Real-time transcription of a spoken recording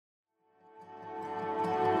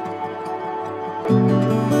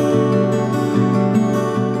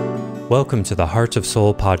Welcome to the Heart of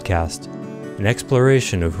Soul podcast, an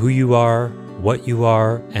exploration of who you are, what you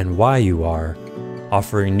are, and why you are,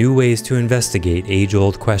 offering new ways to investigate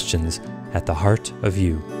age-old questions at the heart of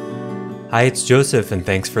you. Hi, it's Joseph, and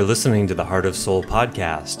thanks for listening to the Heart of Soul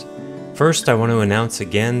podcast. First, I want to announce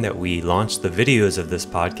again that we launched the videos of this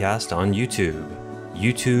podcast on YouTube.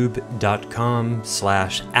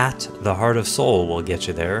 youtube.com/@theheartofsoul will get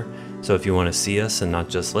you there. So if you want to see us and not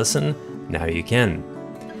just listen, now you can.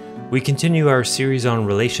 We continue our series on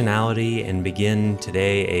relationality and begin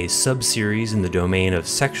today a sub-series in the domain of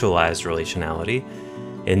sexualized relationality.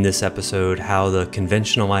 In this episode, how the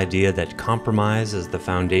conventional idea that compromise is the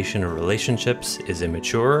foundation of relationships is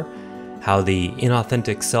immature, how the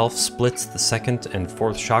inauthentic self splits the second and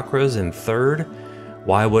fourth chakras in third,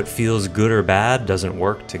 why what feels good or bad doesn't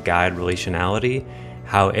work to guide relationality,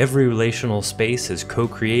 how every relational space is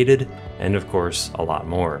co-created, and of course, a lot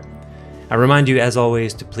more. I remind you, as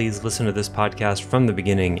always, to please listen to this podcast from the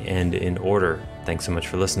beginning and in order. Thanks so much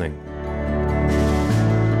for listening.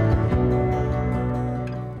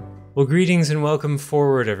 Well, greetings and welcome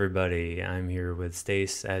forward, everybody. I'm here with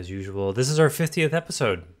Stace, as usual. This is our 50th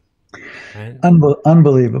episode. Right?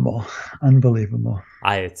 Unbelievable.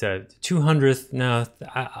 It's a 200th. No,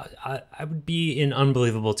 I would be in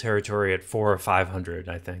unbelievable territory at 400 or 500,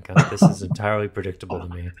 I think. This is entirely predictable to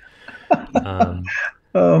me.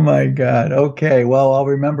 Oh my God. Okay. Well, I'll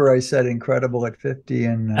remember I said incredible at 50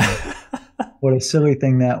 and what a silly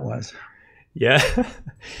thing that was. Yeah.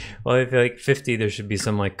 Well, I feel like 50, there should be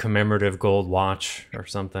some like commemorative gold watch or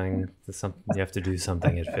something. You have to do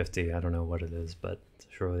something at 50. I don't know what it is, but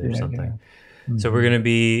surely there's something. Yeah. Mm-hmm. So we're going to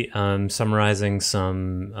be summarizing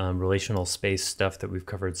some relational space stuff that we've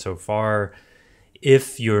covered so far.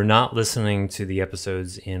 If you're not listening to the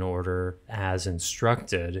episodes in order as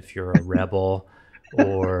instructed, if you're a rebel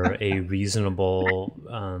or a reasonable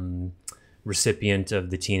recipient of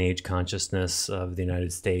the teenage consciousness of the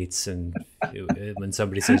United States, and when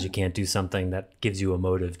somebody says you can't do something, that gives you a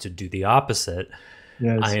motive to do the opposite.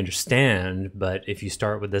 Yes. I understand, but if you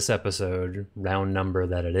start with this episode, round number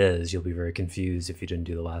that it is, you'll be very confused if you didn't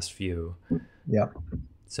do the last few. Yeah.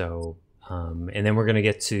 So, and then we're going to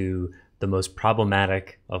get to the most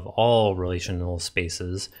problematic of all relational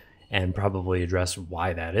spaces and probably address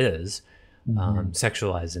why that is.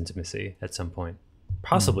 Sexualized intimacy at some point,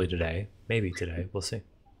 possibly today, maybe today, we'll see.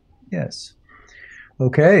 Yes.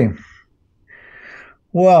 Okay.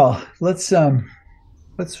 Well, let's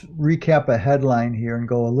recap a headline here and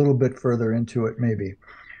go a little bit further into it, maybe.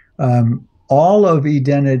 All of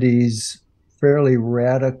Identity's fairly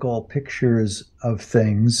radical pictures of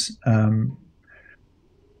things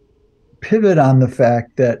pivot on the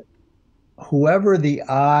fact that whoever the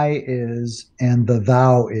I is and the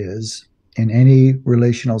thou is in any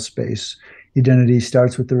relational space, Identity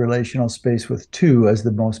starts with the relational space with two as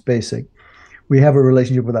the most basic. We have a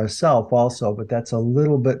relationship with ourselves also, but that's a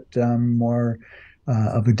little bit more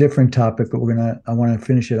of a different topic, but I want to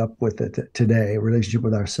finish it up with it today, a relationship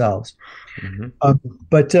with ourselves. Mm-hmm.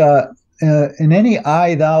 But in any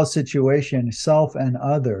I, thou situation, self and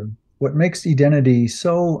other, what makes Identity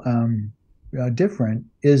so different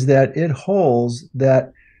is that it holds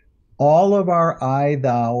that all of our I,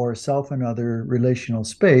 thou, or self and other relational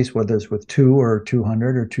space, whether it's with 2 or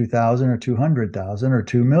 200 or 2,000 or 200,000 or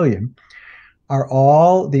 2 million, are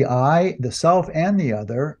all the I, the self, and the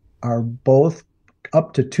other are both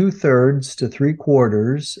up to 2/3 to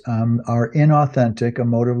 3/4 are inauthentic,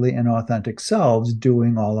 emotively inauthentic selves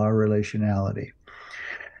doing all our relationality.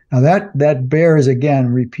 Now that bears,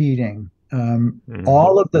 again, repeating.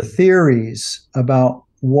 All of the theories about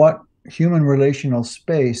what human relational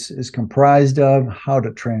space is comprised of, how to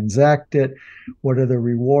transact it, what are the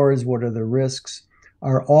rewards, what are the risks,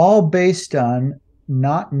 are all based on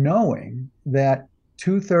not knowing that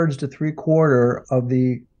 2/3 to 3/4 of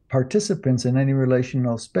the participants in any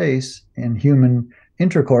relational space in human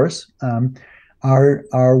intercourse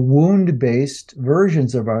are wound-based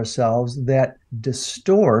versions of ourselves that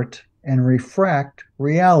distort and refract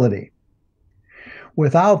reality.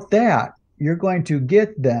 Without that, you're going to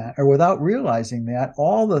get that, or without realizing that,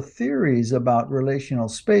 all the theories about relational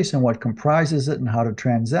space and what comprises it and how to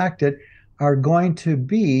transact it are going to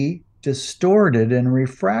be distorted and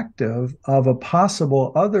refractive of a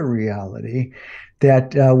possible other reality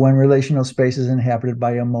that when relational space is inhabited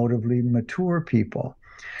by emotively mature people.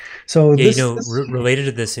 So yeah, related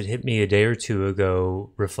to this, it hit me a day or two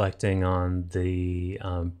ago reflecting on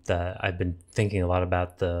that I've been thinking a lot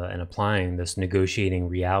about and applying this negotiating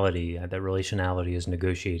reality, that relationality is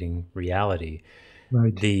negotiating reality.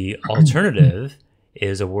 Right. The alternative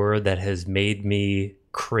is a word that has made me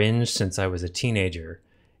cringe since I was a teenager.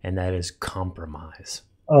 and that is compromise.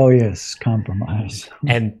 Oh, yes, compromise.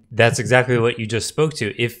 And that's exactly what you just spoke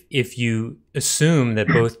to. If you assume that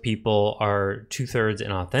both people are 2/3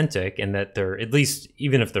 inauthentic, and that they're, at least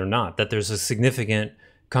even if they're not, that there's a significant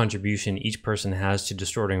contribution each person has to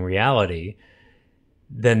distorting reality,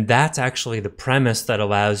 then that's actually the premise that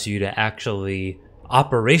allows you to actually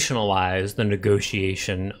operationalize the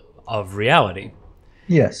negotiation of reality.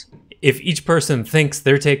 Yes. If each person thinks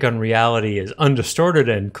their take on reality is undistorted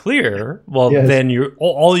and clear, well, Yes. then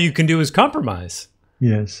all you can do is compromise.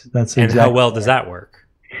 Yes, that's And exactly. how well does that work?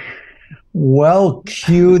 Well,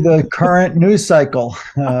 cue the current news cycle,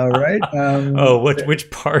 right? Oh, which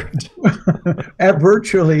part? At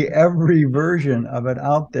virtually every version of it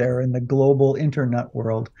out there in the global internet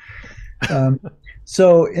world.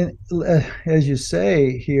 So, as you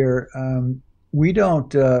say here, we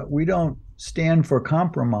don't stand for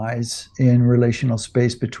compromise in relational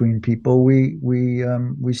space between people. We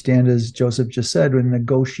stand, as Joseph just said, in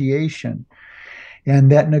negotiation.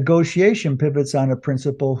 And that negotiation pivots on a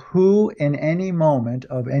principle: who in any moment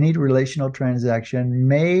of any relational transaction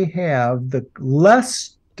may have the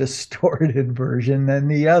less distorted version than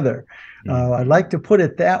the other. I'd like to put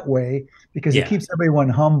it that way because it keeps everyone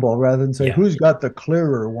humble rather than say, who's got the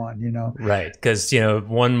clearer one, Right. Because,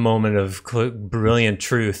 one moment of brilliant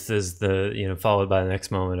truth is followed by the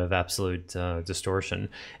next moment of absolute distortion.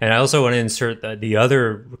 And I also want to insert that the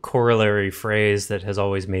other corollary phrase that has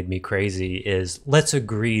always made me crazy is, let's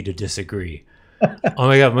agree to disagree. Oh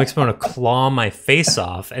my God, it makes me want to claw my face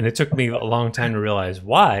off. And it took me a long time to realize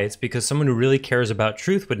why. It's because someone who really cares about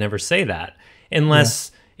truth would never say that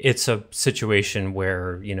unless it's a situation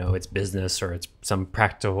where, it's business or it's some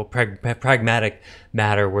practical, pragmatic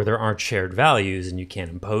matter where there aren't shared values and you can't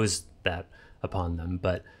impose that upon them.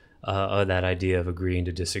 But that idea of agreeing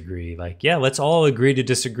to disagree, let's all agree to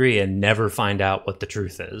disagree and never find out what the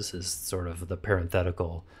truth is sort of the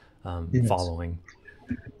parenthetical following.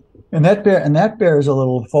 And that bears a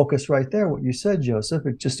little focus right there, what you said, Joseph.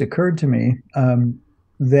 It just occurred to me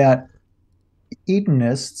that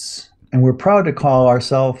Edenists, and we're proud to call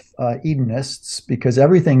ourselves Edenists because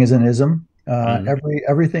everything is an ism.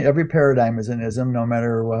 Every paradigm is an ism, no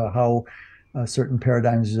matter how certain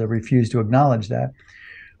paradigms refuse to acknowledge that.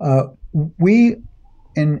 We,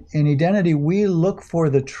 in identity, we look for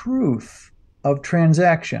the truth of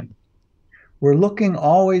transaction. We're looking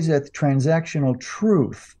always at transactional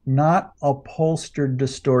truth, not upholstered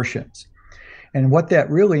distortions. And what that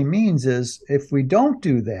really means is if we don't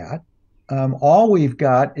do that, all we've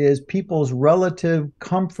got is people's relative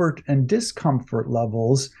comfort and discomfort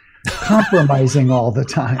levels compromising all the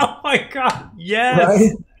time. Oh my God,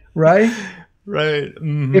 yes. Right? Right.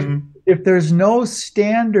 Mm-hmm. If there's no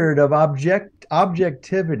standard of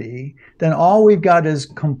objectivity, then all we've got is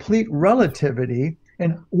complete relativity.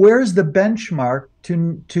 And where's the benchmark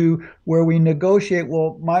to where we negotiate?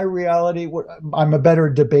 Well, my reality, I'm a better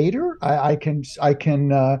debater. I can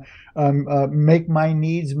make my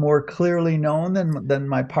needs more clearly known than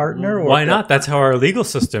my partner. Why not? That's how our legal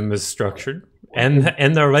system is structured, and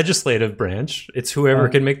the legislative branch. It's whoever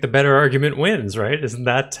can make the better argument wins, right? Isn't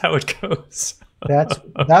that how it goes?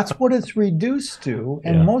 That's what it's reduced to,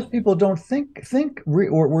 and most people don't think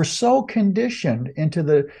or we're so conditioned into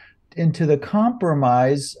the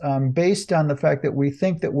compromise based on the fact that we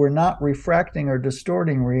think that we're not refracting or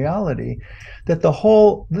distorting reality, that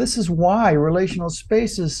this is why relational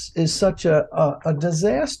space is such a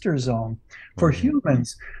disaster zone for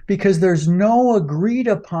humans, because there's no agreed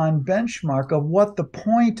upon benchmark of what the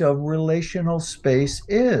point of relational space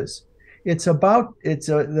is.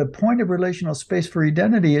 The point of relational space for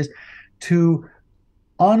identity is to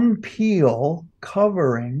unpeel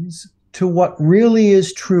coverings to what really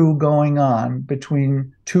is true going on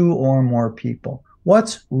between two or more people.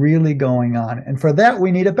 What's really going on? And for that,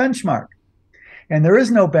 we need a benchmark. And there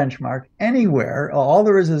is no benchmark anywhere. All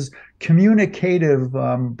there is communicative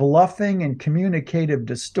bluffing and communicative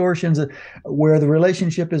distortions where the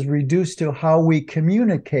relationship is reduced to how we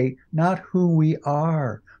communicate, not who we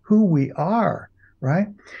are, right?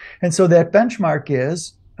 And so that benchmark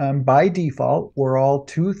is, by default, we're all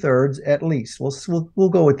 2/3 at least. We'll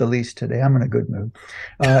go with the least today. I'm in a good mood.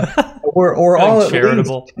 We're all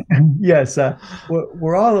charitable. Yes,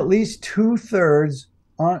 we're all at least 2/3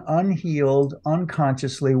 unhealed,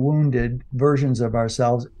 unconsciously wounded versions of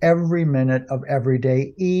ourselves every minute of every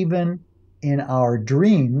day, even in our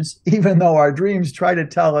dreams, even though our dreams try to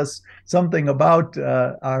tell us something about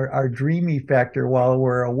our dreamy factor while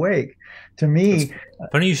we're awake. To me, it's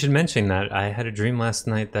funny you should mention that. I had a dream last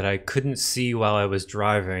night that I couldn't see while I was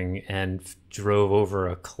driving and drove over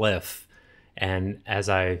a cliff. And as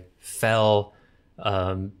I fell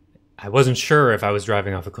I wasn't sure if I was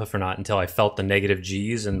driving off a cliff or not until I felt the negative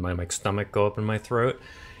G's and my stomach go up in my throat.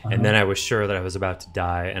 And then I was sure that I was about to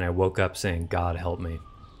die, and I woke up saying, God help me.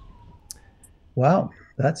 Wow,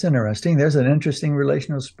 that's interesting. There's an interesting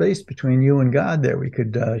relational space between you and God there. We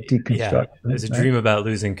could Yeah, deconstruct, it was a right? dream about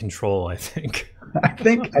losing control, I think. I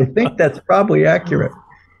think that's probably accurate.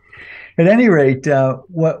 At any rate,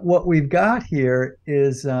 what we've got here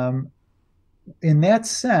is, in that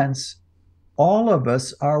sense, all of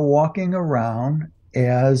us are walking around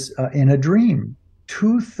as in a dream,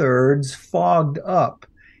 two-thirds fogged up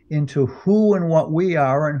into who and what we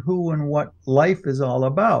are and who and what life is all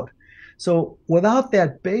about. So without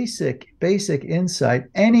that basic insight,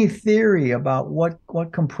 any theory about what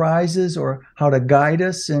comprises or how to guide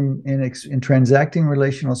us in transacting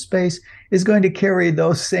relational space is going to carry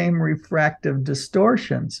those same refractive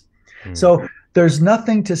distortions. So there's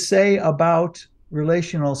nothing to say about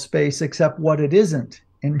relational space except what it isn't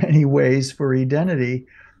in many ways for identity,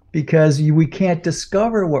 because we can't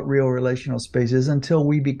discover what real relational space is until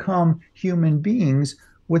we become human beings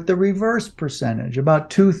with the reverse percentage, about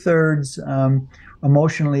two-thirds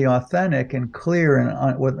emotionally authentic and clear,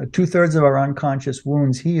 and with two-thirds of our unconscious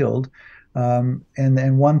wounds healed,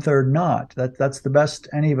 and one-third not. That's the best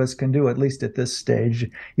any of us can do, at least at this stage.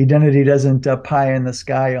 Identity doesn't pie in the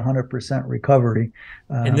sky 100% recovery.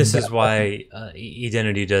 And this is why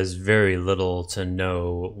identity does very little to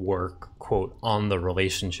no work, quote, on the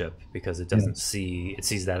relationship, because it doesn't it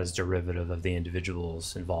sees that as derivative of the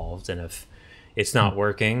individuals involved. And if it's not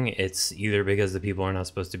working, it's either because the people are not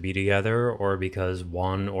supposed to be together, or because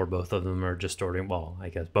one or both of them are distorting, well, I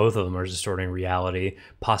guess both of them are distorting reality,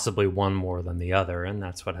 possibly one more than the other, and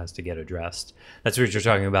that's what has to get addressed. That's what you're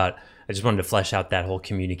talking about. I just wanted to flesh out that whole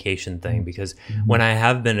communication thing, because when I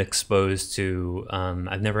have been exposed to,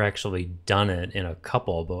 I've never actually done it in a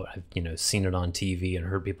couple, but I've seen it on TV and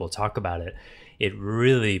heard people talk about it. It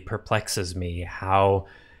really perplexes me how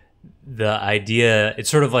the idea, it's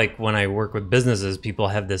sort of like when I work with businesses, people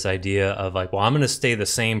have this idea of like, well, I'm going to stay the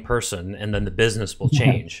same person and then the business will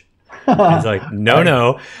change. It's like,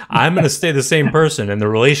 no, I'm going to stay the same person and the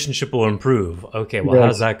relationship will improve. Okay, well,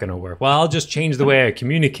 how's that going to work? Well, I'll just change the way I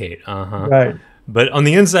communicate. Right. But on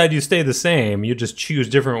the inside, you stay the same. You just choose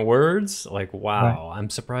different words. Like, wow,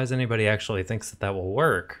 I'm surprised anybody actually thinks that that will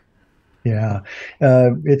work. Yeah.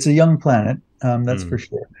 It's a young planet, that's for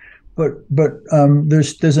sure. But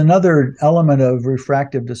there's another element of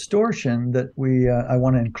refractive distortion that I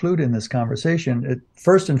want to include in this conversation.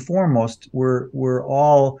 First and foremost, we're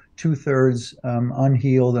all two-thirds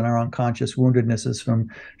unhealed in our unconscious woundednesses from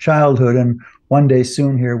childhood, and one day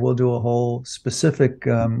soon here we'll do a whole specific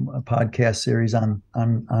podcast series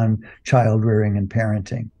on child rearing and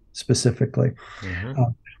parenting specifically.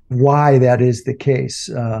 Why that is the case.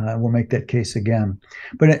 We'll make that case again.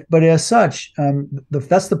 But as such,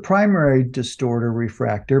 that's the primary distorter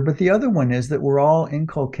refractor. But the other one is that we're all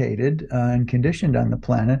inculcated and conditioned on the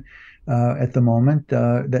planet at the moment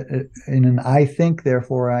that in an I think,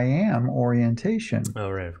 therefore I am orientation.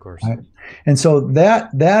 Oh, right, of course. Right? And so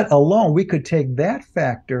that alone, we could take that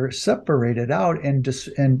factor, separate it out,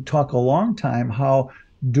 and talk a long time how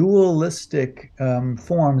dualistic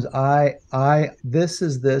forms, this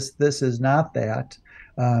is this is not that,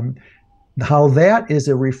 how that is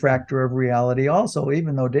a refractor of reality also,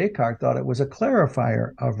 even though Descartes thought it was a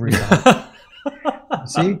clarifier of reality.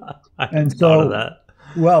 See? And so, thought of that.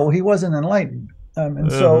 Well, he wasn't enlightened.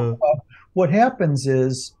 So what happens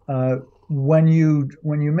is when you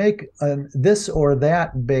make this or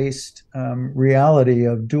that based reality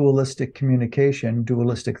of dualistic communication,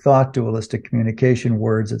 dualistic thought, dualistic communication,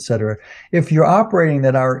 words, etc., if you're operating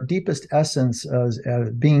that our deepest essence as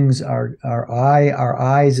beings, our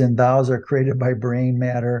eyes and thous are created by brain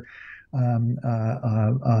matter,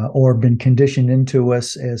 or been conditioned into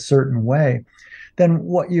us a certain way, then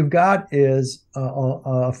what you've got is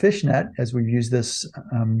a fishnet, as we've used this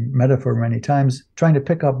metaphor many times, trying to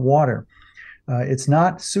pick up water. It's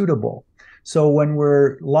not suitable. So when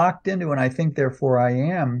we're locked into an I think, therefore I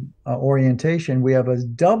am orientation, we have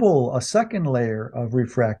a second layer of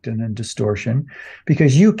refraction and distortion,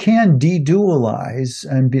 because you can de-dualize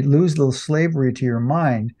and lose the slavery to your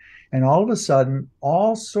mind. And all of a sudden,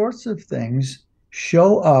 all sorts of things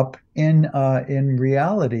show up in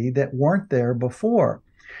reality that weren't there before.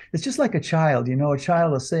 It's just like a child. A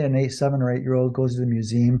child, let's say an 7 or 8 year old, goes to the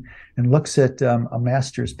museum and looks at a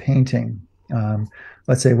master's painting.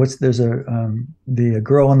 Let's say there's the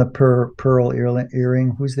girl in the pearl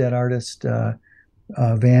earring. Who's that artist?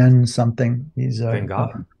 Van something. He's Van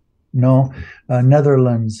Gogh. No,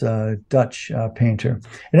 Netherlands, Dutch painter.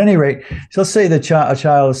 At any rate, so let's say a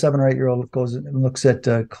child, a 7 or 8 year old, goes and looks at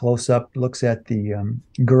close up, looks at the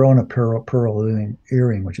Garona pearl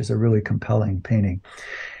earring, which is a really compelling painting.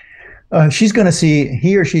 He or she's going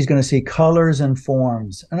to see colors and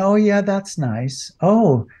forms. And oh, yeah, that's nice.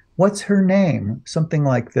 Oh, what's her name? Something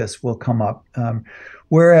like this will come up.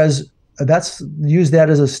 Whereas use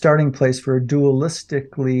that as a starting place for a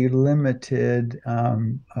dualistically limited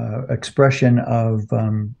expression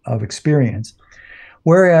of experience.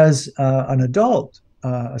 Whereas an adult,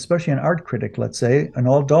 especially an art critic, let's say, an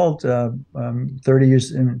adult, 30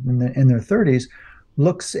 years in their 30s,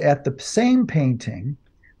 looks at the same painting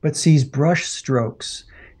but sees brush strokes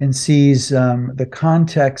and sees the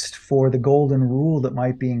context for the golden rule that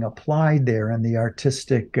might be being applied there in the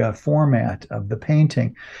artistic format of the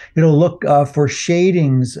painting. It'll look for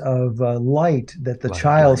shadings of light that the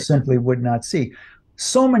child simply would not see.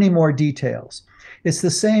 So many more details. It's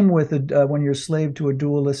the same with when you're slave to a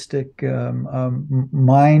dualistic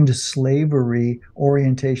mind slavery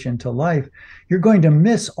orientation to life. You're going to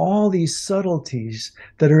miss all these subtleties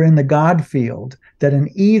that are in the God field, that an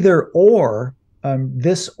either or,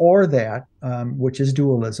 this or that, which is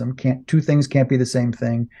dualism. Two things can't be the same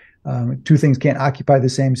thing. Two things can't occupy the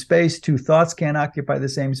same space. Two thoughts can't occupy the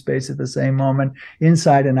same space at the same moment.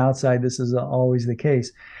 Inside and outside, this is always the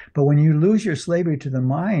case. But when you lose your slavery to the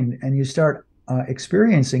mind and you start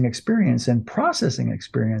experiencing experience and processing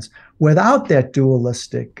experience without that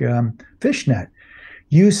dualistic fishnet,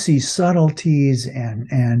 you see subtleties and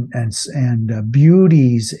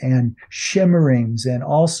beauties and shimmerings and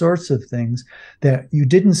all sorts of things that you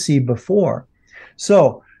didn't see before.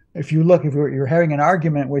 So if you're having an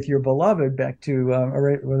argument with your beloved, back to a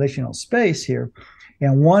relational space here,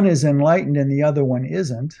 and one is enlightened and the other one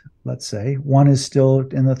isn't, let's say, one is still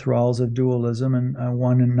in the thralls of dualism and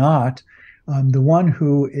one not, the one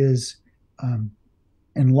who is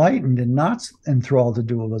enlightened and not enthralled to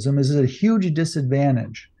dualism is at a huge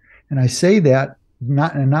disadvantage. And I say that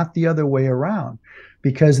not the other way around,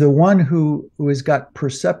 because the one who has got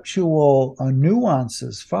perceptual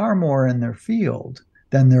nuances far more in their field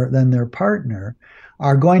than their partner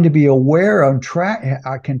are going to be aware of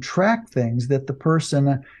can track things that the person,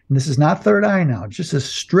 and this is not third eye now, just a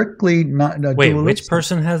strictly not wait, which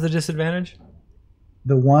person has the disadvantage?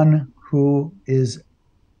 The one who is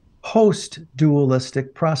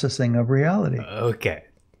post-dualistic processing of reality. Okay.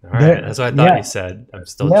 All right. That's what I thought you said.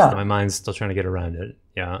 My mind's still trying to get around it.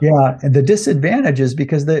 Yeah. Yeah. And the disadvantage is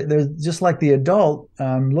because they're just like the adult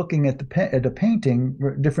looking at a painting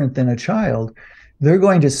different than a child. They're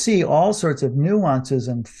going to see all sorts of nuances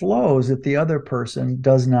and flows that the other person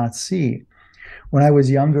does not see. When I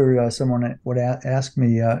was younger, someone would ask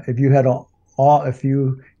me if you had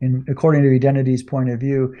according to Identity's point of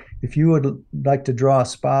view, if you would like to draw a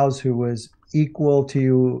spouse who was equal to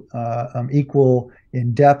you, equal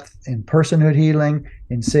in depth in personhood healing,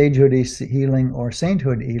 in sagehood healing, or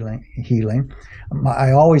sainthood healing,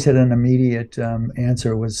 I always had an immediate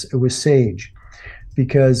answer. It was sage,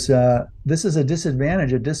 because this is a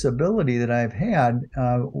disadvantage, a disability that I've had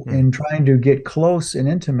in trying to get close and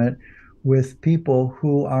intimate with people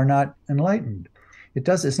who are not enlightened.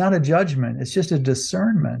 It's not a judgment, it's just a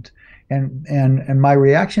discernment. And my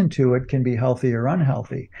reaction to it can be healthy or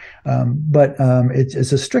unhealthy. But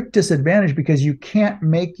it's a strict disadvantage because you can't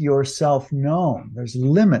make yourself known. There's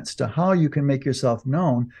limits to how you can make yourself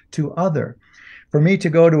known to other. For me to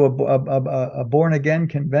go to a born again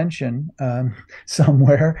convention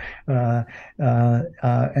somewhere,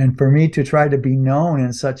 and for me to try to be known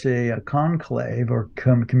in such a conclave or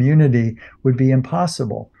community would be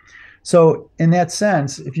impossible. So in that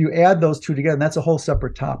sense, if you add those two together, and that's a whole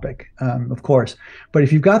separate topic, of course. But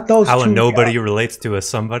if you've got those how a nobody relates to a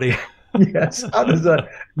somebody. Yes. How does a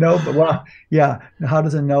nobody? Well, yeah. How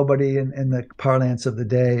does a nobody in the parlance of the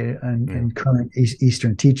day and in current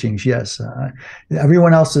Eastern teachings? Yes.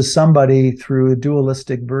 Everyone else is somebody through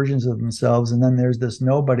dualistic versions of themselves, and then there's this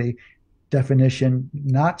nobody definition,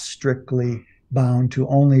 not strictly bound to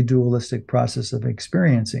only dualistic processing of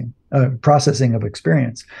experience. That's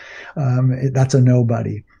a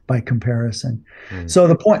nobody by comparison. So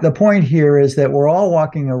the point here is that we're all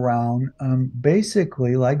walking around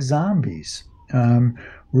basically like zombies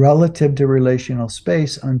relative to relational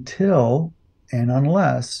space until and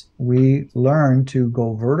unless we learn to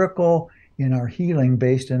go vertical in our healing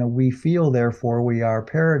based in a we feel therefore we are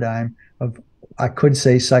paradigm of I could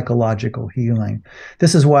say psychological healing.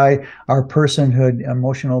 This is why our personhood,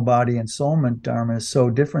 emotional body, and soulmate dharma is so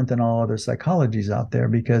different than all other psychologies out there,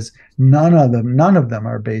 because none of them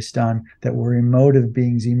are based on that we're emotive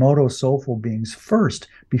beings, soulful beings first,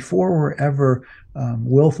 before we're ever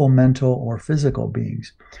willful, mental, or physical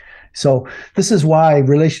beings. So this is why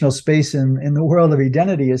relational space in the world of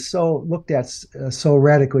identity is so looked at so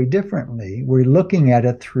radically differently. We're looking at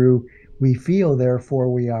it through we feel,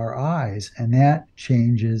 therefore we are eyes, and that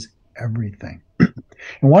changes everything. And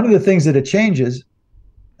one of the things that it changes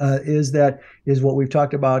is what we've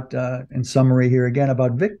talked about in summary here again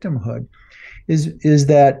about victimhood, is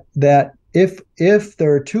that if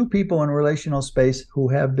there are two people in relational space who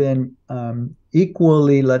have been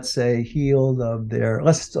equally, let's say, healed of their,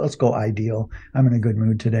 let's go ideal. I'm in a good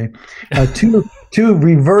mood today. They've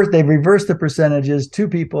reversed the percentages. Two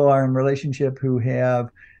people are in relationship who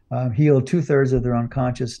have healed 2/3 of their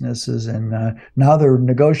unconsciousnesses, and now they're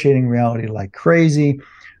negotiating reality like crazy.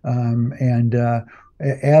 And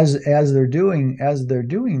as they're doing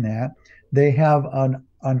that, they have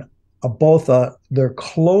they're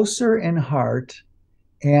closer in heart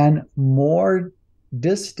and more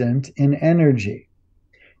distant in energy.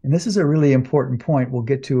 And this is a really important point we'll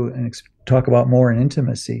get to and talk about more in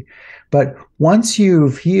intimacy. But once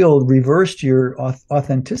you've reversed your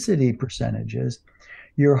authenticity percentages,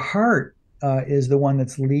 your heart is the one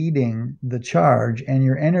that's leading the charge, and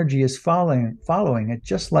your energy is following it,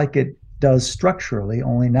 just like it does structurally,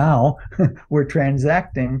 only now we're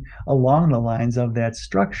transacting along the lines of that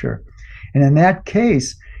structure. And in that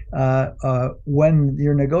case, when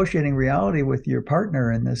you're negotiating reality with your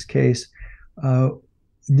partner, in this case,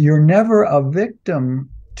 you're never a victim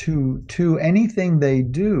to anything they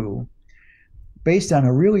do, based on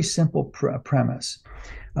a really simple premise.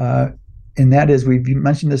 And that is, we've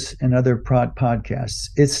mentioned this in other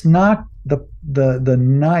podcasts. It's not the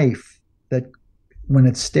knife that, when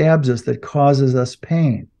it stabs us, that causes us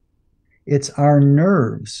pain. It's our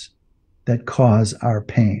nerves that cause our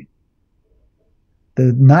pain.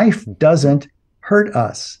 The knife doesn't hurt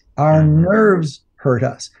us. Our nerves hurt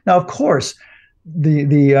us. Now, of course,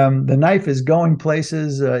 the knife is going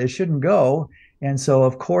places it shouldn't go, and so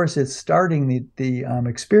of course it's starting the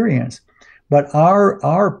experience. But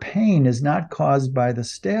our pain is not caused by the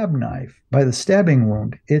stabbing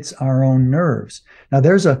wound. It's our own nerves. Now,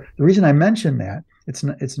 the reason I mention that,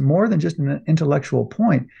 it's more than just an intellectual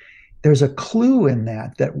point. There's a clue in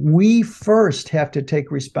that we first have to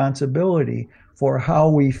take responsibility for how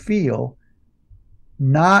we feel,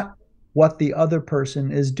 not what the other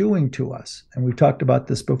person is doing to us. And we've talked about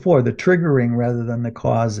this before, the triggering rather than the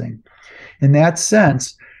causing. In that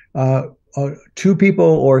sense, two people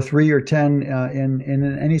or 3 or 10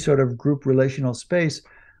 in any sort of group relational space,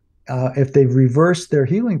 if they've reversed their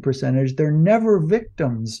healing percentage, they're never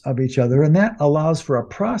victims of each other. And that allows for a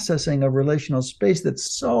processing of relational space that's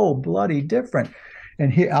so bloody different.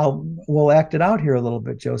 And here, we'll act it out here a little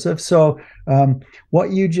bit, Joseph. So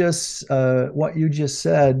what you just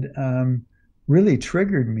said really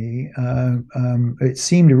triggered me. It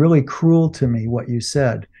seemed really cruel to me, what you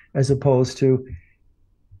said, as opposed to,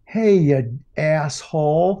 hey, you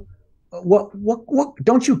asshole, what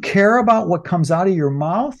don't you care about what comes out of your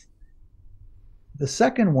mouth? The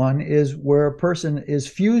second one is where a person is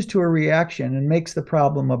fused to a reaction and makes the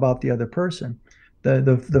problem about the other person.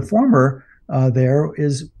 The former there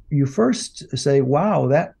is, you first say, wow,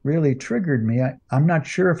 that really triggered me. I'm not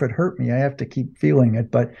sure if it hurt me. I have to keep feeling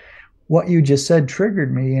it. But what you just said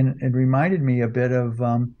triggered me, and it reminded me a bit of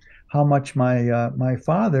how much my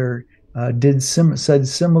father said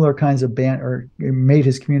similar kinds of or made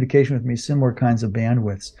his communication with me similar kinds of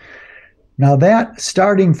bandwidths. Now, that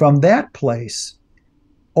starting from that place,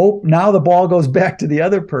 now the ball goes back to the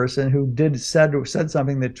other person who said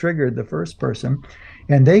something that triggered the first person,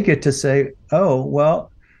 and they get to say, oh,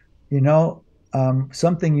 well,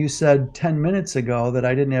 something you said 10 minutes ago that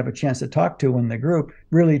I didn't have a chance to talk to in the group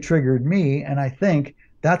really triggered me, and I think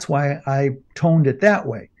that's why I toned it that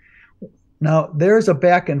way. Now, there's a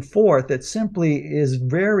back and forth that simply is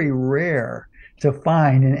very rare to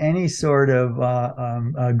find in any sort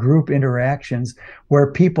of group interactions,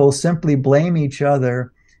 where people simply blame each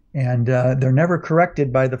other, and they're never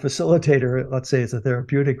corrected by the facilitator. Let's say it's a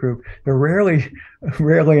therapeutic group. They're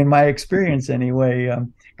rarely, in my experience anyway,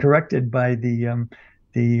 corrected by the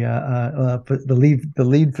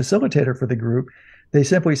lead facilitator for the group. They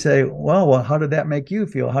simply say, well, how did that make you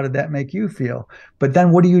feel? How did that make you feel? But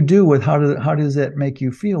then what do you do with how does that make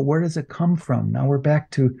you feel? Where does it come from? Now we're back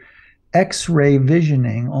to X-ray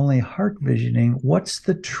visioning, only heart visioning. What's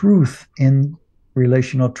the truth in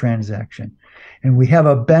relational transaction? And we have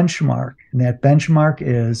a benchmark, and that benchmark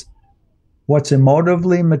is what's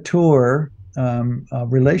emotively mature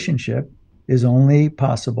relationship is only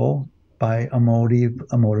possible by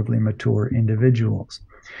emotively mature individuals.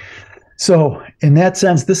 So, in that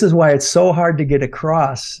sense, this is why it's so hard to get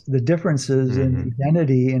across the differences in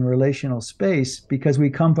identity in relational space, because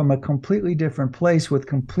we come from a completely different place with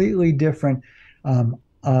completely different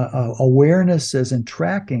awarenesses and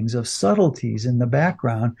trackings of subtleties in the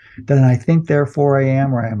background that I think, therefore I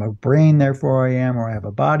am, or I have a brain, therefore I am, or I have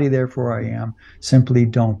a body, therefore I am, simply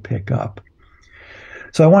don't pick up.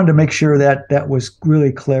 So I wanted to make sure that that was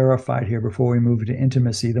really clarified here before we move to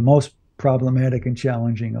intimacy, the most problematic and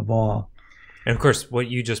challenging of all. And of course, what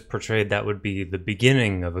you just portrayed, that would be the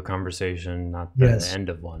beginning of a conversation, not the end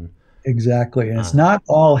of one. Exactly. And it's not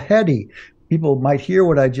all heady. People might hear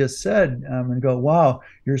what I just said and go, wow,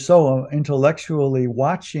 you're so intellectually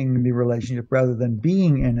watching the relationship rather than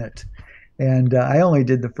being in it. And I only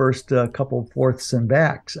did the first couple fourths and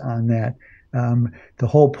backs on that. The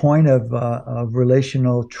whole point of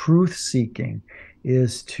relational truth seeking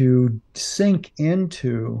is to sink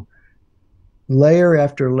into layer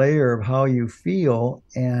after layer of how you feel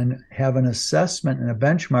and have an assessment and a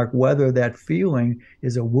benchmark whether that feeling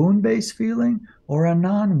is a wound-based feeling or a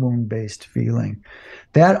non-wound-based feeling.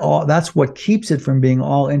 That's what keeps it from being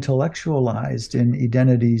all intellectualized in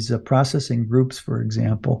identities processing groups, for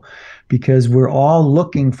example, because we're all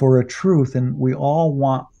looking for a truth, and we all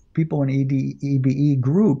want, people in EBE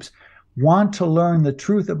groups want to learn the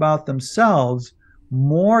truth about themselves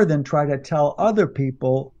more than try to tell other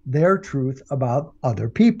people their truth about other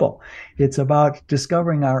people. It's about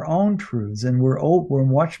discovering our own truths, and we're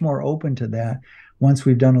much more open to that once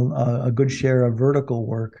we've done a good share of vertical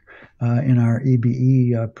work in our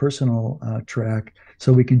EBE personal track,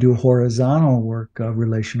 so we can do horizontal work of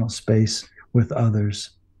relational space with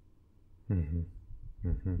others.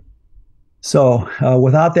 So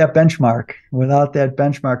without that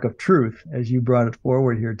benchmark of truth, as you brought it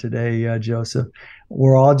forward here today, Joseph,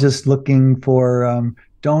 we're all just looking for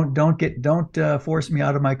don't force me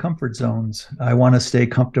out of my comfort zones. I want to stay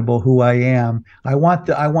comfortable who I am. I want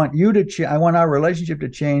our relationship to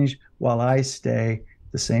change while I stay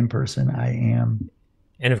the same person I am.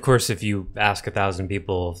 And of course, if you ask 1,000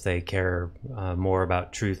 people if they care more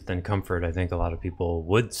about truth than comfort, I think a lot of people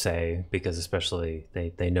would say, because especially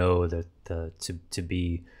they know that to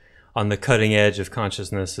be on the cutting edge of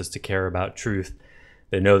consciousness is to care about truth.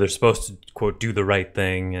 They know they're supposed to, quote, do the right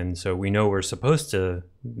thing. And so we know we're supposed to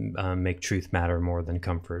make truth matter more than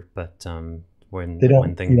comfort. But when they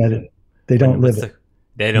don't live it. They don't live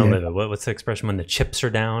it. What's the expression? When the chips are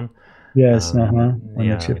down? Yes, when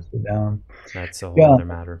the chips are down. That's a whole other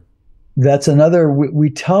matter. That's another, we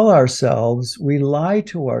tell ourselves, we've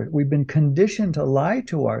been conditioned to lie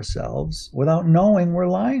to ourselves without knowing we're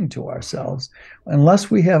lying to ourselves.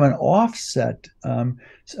 Unless we have an offset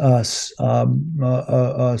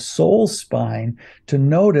soul spine to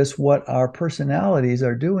notice what our personalities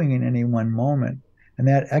are doing in any one moment. And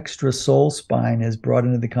that extra soul spine is brought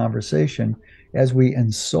into the conversation as we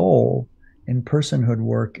ensoul in personhood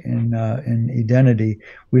work in identity.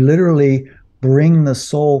 We literally bring the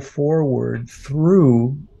soul forward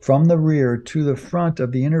through from the rear to the front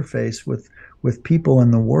of the interface with people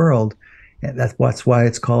in the world. And that's why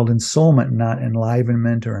it's called ensoulment, not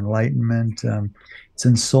enlivenment or enlightenment. It's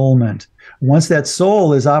ensoulment. Once that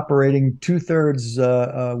soul is operating 2/3,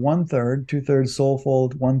 1/3, 2/3 soulful,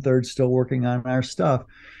 1/3 still working on our stuff.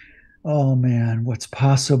 Oh man, what's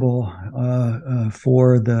possible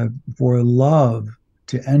for love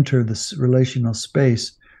to enter this relational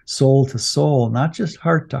space, soul to soul, not just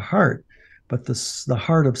heart to heart, but the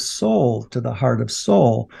heart of soul to the heart of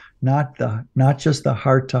soul, not just the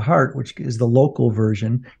heart to heart, which is the local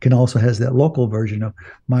version, has that local version of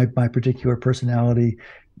my particular personality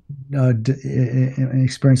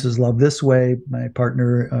experiences love this way, my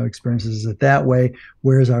partner experiences it that way.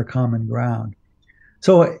 Where's our common ground?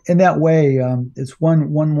 So in that way, it's one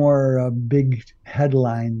more big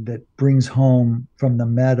headline that brings home from the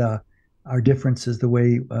meta our differences, the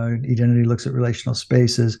way identity looks at relational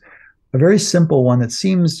spaces. A very simple one that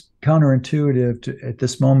seems counterintuitive at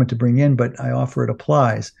this moment to bring in, but I offer it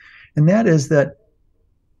applies. And that is that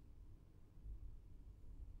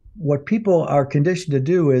what people are conditioned to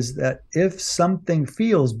do is that if something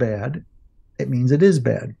feels bad, it means it is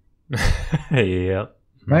bad. Yep.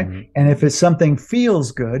 Right? And if it's something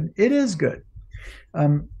feels good, it is good.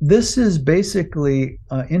 This is basically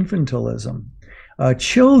infantilism.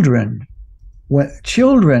 Children,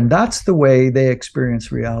 that's the way they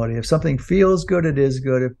experience reality. If something feels good, it is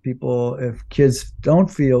good. If kids don't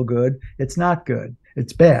feel good, it's not good.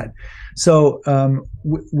 It's bad. So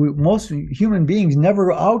most human beings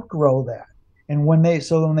never outgrow that. And when they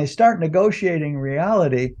start negotiating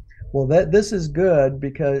reality, well, this is good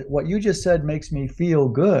because what you just said makes me feel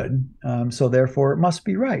good. So therefore, it must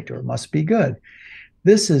be right or it must be good.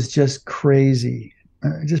 This is just crazy.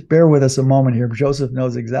 Just bear with us a moment here. Joseph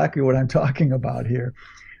knows exactly what I'm talking about here.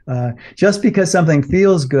 Just because something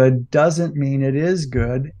feels good doesn't mean it is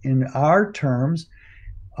good. In our terms,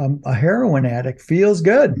 a heroin addict feels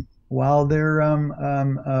good while they're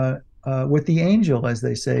with the angel, as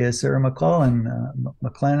they say, as Sarah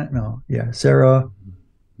Sarah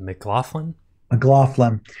McLaughlin.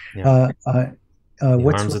 McLaughlin. Yeah. The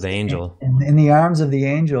What's arms of the angel. in the arms of the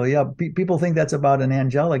angel? Yeah, people think that's about an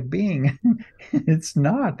angelic being. It's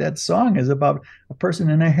not. That song is about a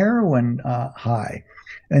person in a heroin high,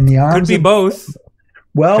 in the arms. Could be both.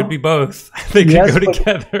 Well, could be both. They could go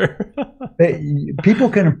together. People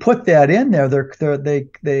can put that in there.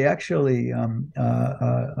 They actually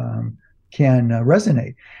can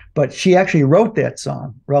resonate. But she actually wrote that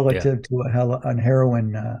song relative to a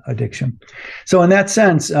heroin addiction. So in that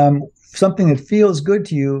sense, something that feels good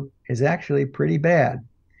to you is actually pretty bad.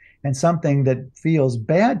 And something that feels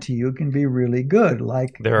bad to you can be really good.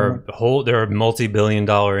 Like there are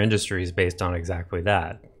multi-billion-dollar industries based on exactly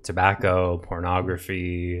that: tobacco,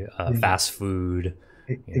 pornography, fast food.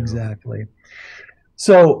 Exactly.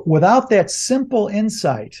 So without that simple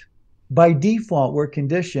insight, by default, we're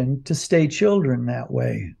conditioned to stay children that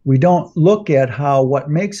way. We don't look at how what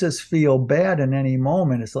makes us feel bad in any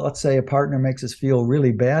moment is, let's say a partner makes us feel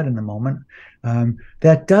really bad in the moment.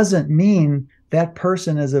 That doesn't mean that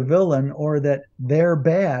person is a villain or that they're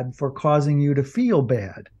bad for causing you to feel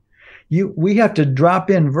bad. We have to drop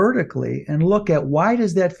in vertically and look at, why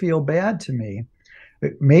does that feel bad to me?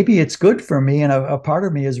 Maybe it's good for me, and a part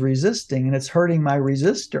of me is resisting, and it's hurting my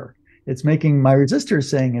resistor. It's making my resistor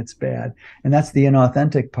saying it's bad, and that's the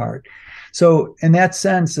inauthentic part. So in that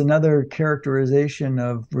sense, another characterization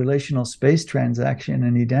of relational space transaction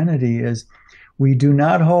and identity is we do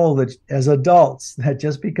not hold it as adults that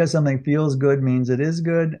just because something feels good means it is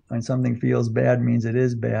good, and something feels bad means it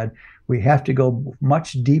is bad. We have to go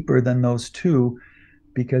much deeper than those two,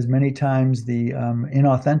 because many times the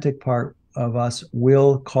inauthentic part of us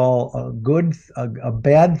will call a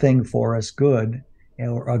bad thing for us good,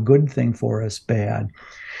 or a good thing for us bad.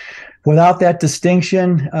 Without that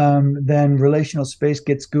distinction, then relational space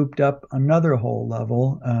gets gooped up another whole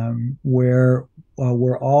level, where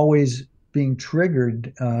we're always being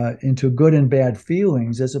triggered into good and bad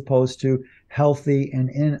feelings, as opposed to healthy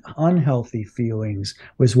and unhealthy feelings,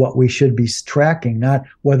 was what we should be tracking, not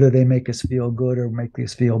whether they make us feel good or make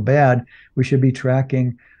us feel bad. We should be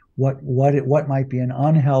tracking what might be an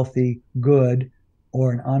unhealthy good,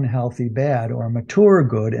 or an unhealthy bad, or a mature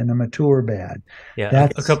good and a mature bad. Yeah,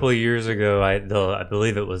 a couple of years ago, I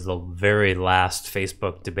believe it was the very last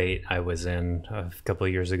Facebook debate I was in a couple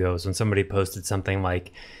of years ago, was when somebody posted something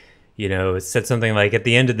like, it said something like, at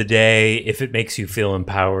the end of the day, if it makes you feel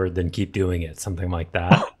empowered, then keep doing it, something like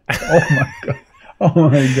that. Oh my God. Oh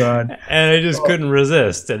my God. And I just couldn't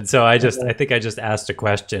resist. And so I think I just asked a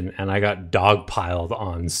question, and I got dogpiled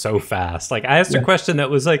on so fast. Like, I asked a question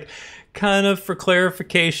that was like kind of for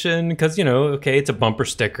clarification, because, okay, it's a bumper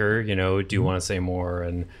sticker, do you want to say more?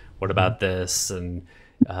 And what about this? And,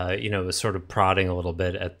 it was sort of prodding a little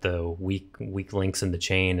bit at the weak links in the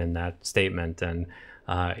chain in that statement. And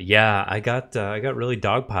I got really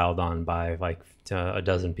dogpiled on by like a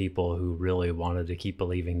dozen people who really wanted to keep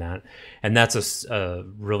believing that. And that's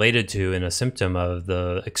related to and a symptom of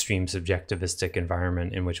the extreme subjectivistic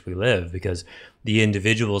environment in which we live, because the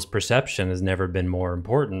individual's perception has never been more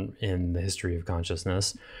important in the history of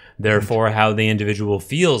consciousness. Therefore, how the individual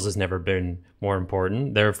feels has never been more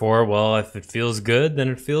important. Therefore, well, if it feels good, then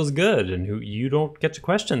it feels good, and you don't get to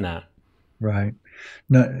question that. Right.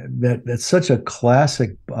 No, that's such a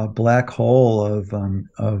classic black hole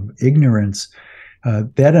of ignorance.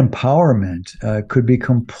 That empowerment could be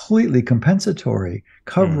completely compensatory,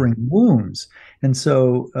 covering wounds. And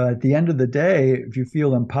so at the end of the day, if you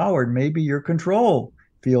feel empowered, maybe your control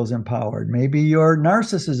feels empowered. Maybe your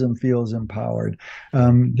narcissism feels empowered.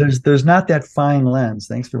 There's not that fine lens.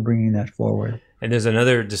 Thanks for bringing that forward. And there's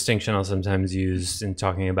another distinction I'll sometimes use in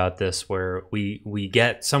talking about this, where we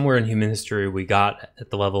get somewhere in human history, we got at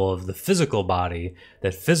the level of the physical body,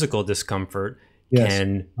 that physical discomfort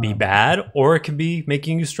can be bad, or it can be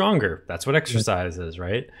making you stronger. That's what exercise is,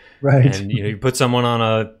 right? Right. And you put someone on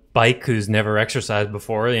a bike who's never exercised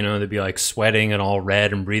before, they'd be like sweating and all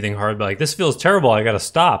red and breathing hard, but like, this feels terrible, I got to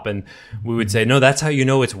stop. And we would say, no, that's how you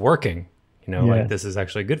know it's working. You know, like this is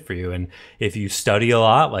actually good for you. And if you study a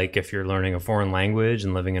lot, like if you're learning a foreign language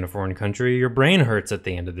and living in a foreign country, your brain hurts at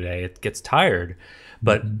the end of the day. It gets tired.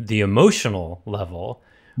 But the emotional level,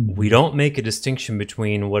 we don't make a distinction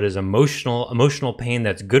between what is emotional pain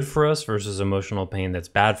that's good for us versus emotional pain that's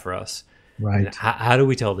bad for us. Right. How do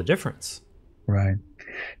we tell the difference? Right.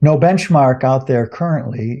 No benchmark out there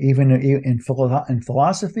currently, even in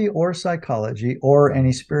philosophy or psychology or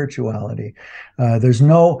any spirituality. There's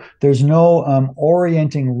no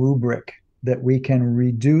orienting rubric that we can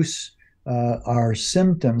reduce our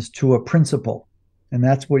symptoms to a principle, and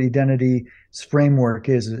that's what identity's framework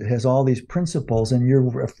is. It has all these principles, and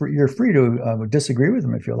you're free to disagree with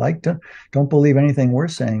them if you like. Don't believe anything we're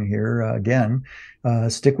saying here. Again,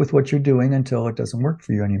 stick with what you're doing until it doesn't work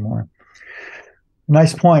for you anymore.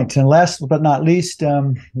 Nice point. And last but not least,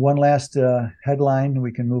 one last headline,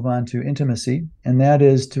 we can move on to intimacy. And that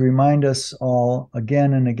is to remind us all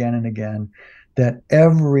again and again and again that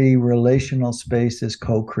every relational space is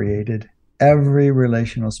co-created. Every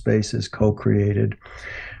relational space is co-created.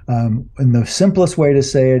 And the simplest way to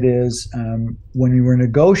say it is when you were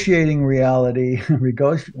negotiating reality,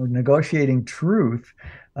 negotiating truth,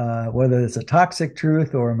 whether it's a toxic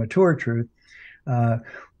truth or a mature truth,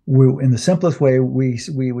 in the simplest way,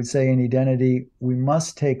 we would say in identity, we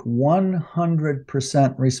must take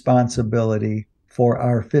 100% responsibility for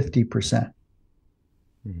our 50%.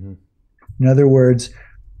 Mm-hmm. In other words,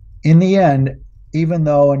 in the end, even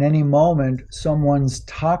though in any moment someone's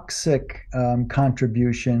toxic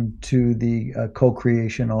contribution to the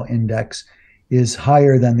co-creational index is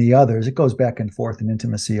higher than the others, it goes back and forth in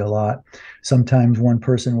intimacy a lot. Sometimes one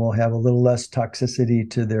person will have a little less toxicity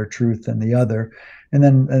to their truth than the other. And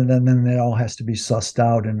then it all has to be sussed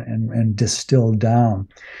out and distilled down.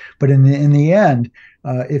 But in the end,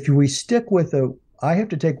 if we stick with I have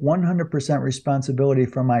to take 100% responsibility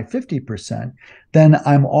for my 50%, then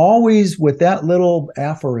I'm always, with that little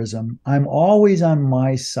aphorism, I'm always on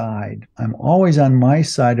my side. I'm always on my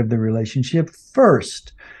side of the relationship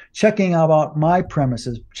first, checking about my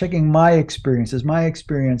premises, checking my experiences, my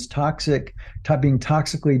experience being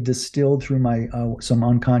toxically distilled through my some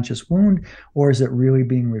unconscious wound, or is it really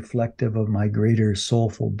being reflective of my greater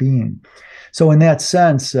soulful being? So in that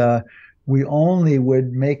sense, we only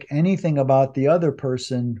would make anything about the other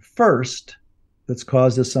person first that's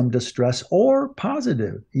caused us some distress or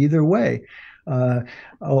positive, either way. I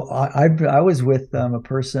was with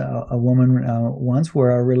a woman once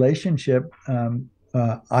where our relationship,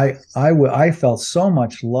 I felt so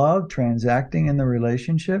much love transacting in the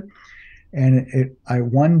relationship, and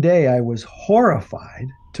one day I was horrified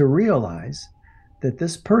to realize that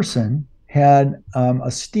this person had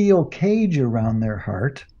a steel cage around their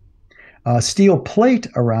heart, a steel plate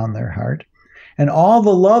around their heart, and all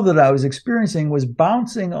the love that I was experiencing was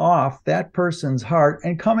bouncing off that person's heart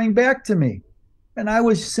and coming back to me. And I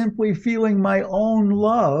was simply feeling my own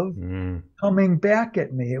love coming back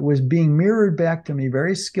at me. It was being mirrored back to me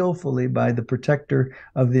very skillfully by the protector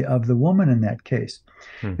of the woman in that case.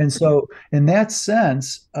 And so in that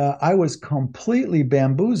sense, I was completely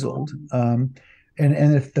bamboozled. And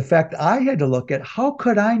if the fact I had to look at, how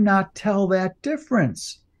could I not tell that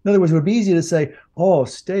difference? In other words, it would be easy to say, oh,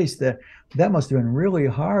 Stace, that must have been really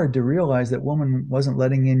hard to realize that woman wasn't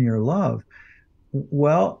letting in your love.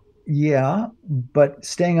 Well, yeah, but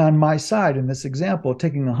staying on my side in this example,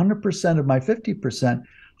 taking 100% of my 50%,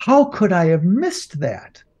 how could I have missed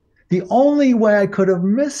that? The only way I could have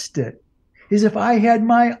missed it is if I had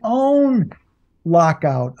my own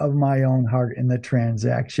lockout of my own heart in the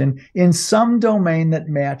transaction in some domain that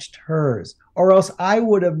matched hers, or else I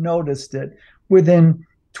would have noticed it within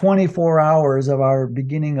 24 hours of our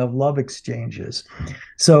beginning of love exchanges.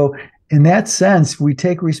 So in that sense, we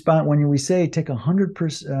take when we say take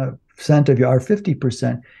 100% of our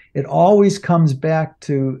 50%, it always comes back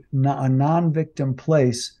to a non-victim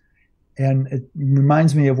place. And it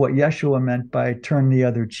reminds me of what Yeshua meant by turn the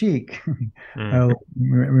other cheek.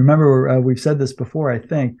 Remember, we've said this before, I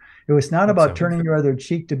think. It was not about turning your other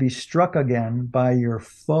cheek to be struck again by your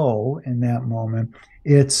foe in that moment.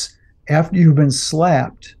 It's after you've been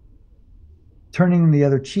slapped, turning the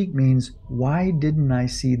other cheek means, why didn't I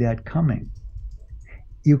see that coming?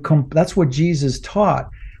 That's what Jesus taught.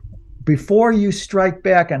 Before you strike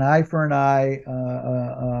back an eye for an eye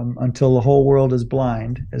until the whole world is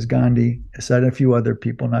blind, as Gandhi said, and a few other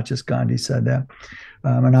people, not just Gandhi, said that.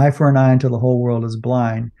 An eye for an eye until the whole world is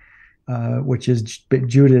blind, which is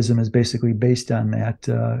Judaism is basically based on that,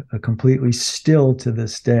 completely still to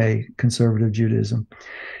this day, conservative Judaism,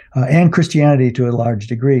 and Christianity to a large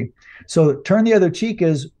degree. So turn the other cheek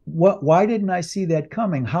is why didn't I see that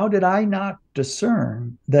coming? How did I not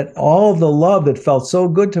discern that all of the love that felt so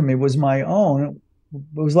good to me was my own? It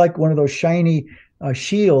was like one of those shiny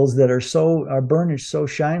shields that are burnished so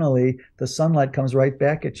shinily, the sunlight comes right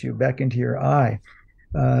back at you, back into your eye.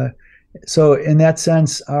 Uh, so in that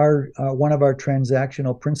sense, our one of our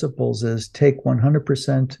transactional principles is take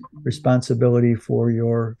 100% responsibility for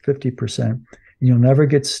your 50%. You'll never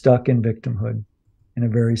get stuck in victimhood in a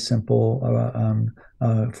very simple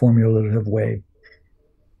formulative way.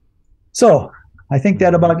 So I think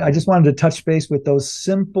that I just wanted to touch base with those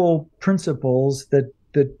simple principles that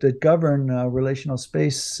govern relational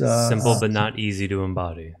space. Simple but not easy to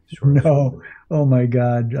embody. Sure. No, oh my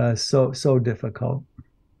God, so difficult.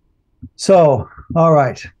 So, all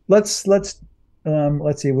right, let's see.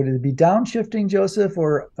 Would it be downshifting, Joseph,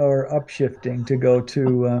 or upshifting to go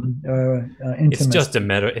to intimacy?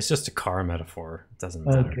 It's just a car metaphor. It doesn't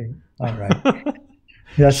matter. Okay, all right.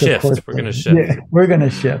 Yes, shift. We're going to shift. Yeah, we're going to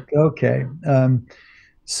shift. Okay.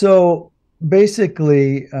 So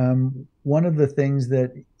basically, one of the things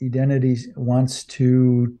that Identity wants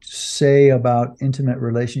to say about intimate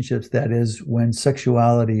relationships, that is, when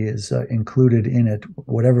sexuality is included in it,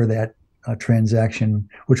 whatever that transaction,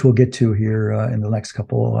 which we'll get to here in the next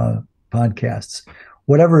couple podcasts,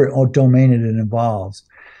 whatever domain it involves.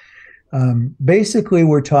 Basically,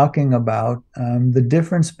 we're talking about the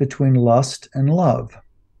difference between lust and love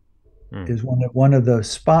is one of the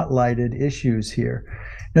spotlighted issues here.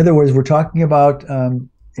 In other words, we're talking about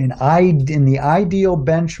in the ideal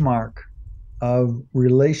benchmark of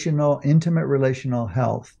intimate relational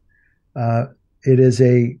health. It is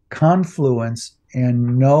a confluence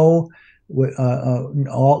and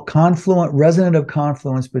resonative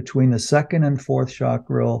confluence between the second and fourth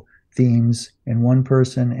chakral themes in one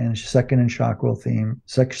person and second and fourth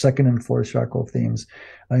chakral themes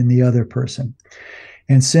in the other person.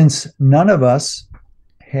 And since none of us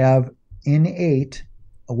have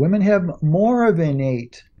women have more of an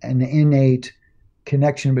innate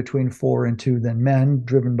connection between 4 and 2 than men,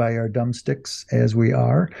 driven by our dumb sticks as we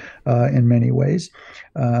are in many ways.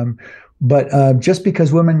 But just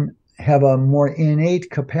because women have a more innate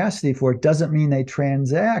capacity for it doesn't mean they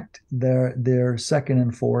transact their second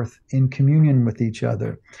and fourth in communion with each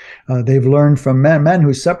other. They've learned from men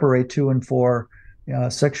who separate 2 and 4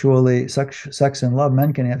 sexually, sex and love.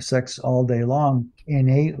 Men can have sex all day long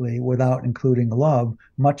innately without including love,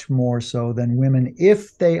 much more so than women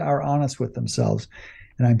if they are honest with themselves.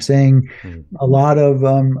 And I'm saying a lot of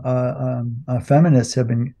feminists have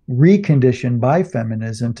been reconditioned by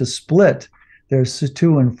feminism to split their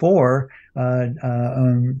 2 and 4,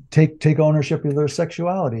 take ownership of their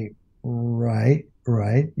sexuality. Right.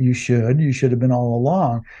 You should have been all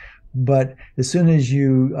along. But as soon as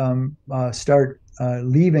you start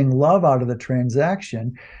leaving love out of the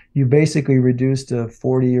transaction, you basically reduced a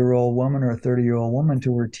 40-year-old woman or a 30-year-old woman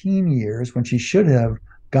to her teen years when she should have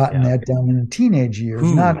gotten that done in teenage years.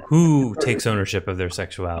 Who takes ownership of their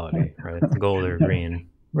sexuality, right? Gold or green.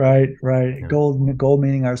 Right. Yeah. Gold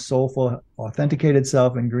meaning our soulful, authenticated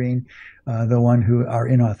self, and green, the one who our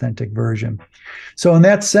inauthentic version. So in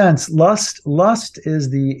that sense, lust is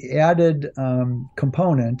the added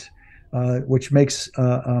component which makes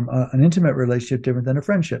an intimate relationship different than a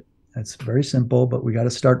friendship. That's very simple, but we got to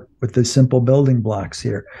start with the simple building blocks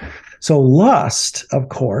here. So lust, of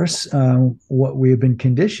course, what we have been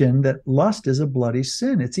conditioned that lust is a bloody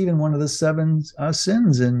sin. It's even one of the 7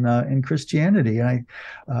 sins in Christianity. And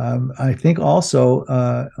I think also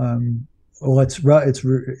it's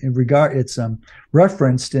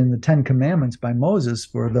referenced in the 10 Commandments by Moses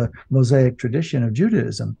for the Mosaic tradition of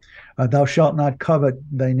Judaism. Thou shalt not covet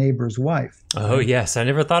thy neighbor's wife. Oh, yes. I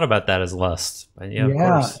never thought about that as lust. But yeah, of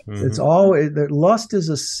course. Mm-hmm. It's always that lust is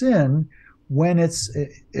a sin when it's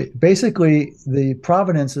basically the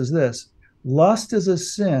provenance is this. Lust is a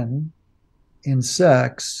sin in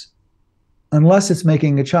sex unless it's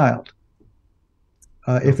making a child.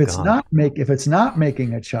 If it's not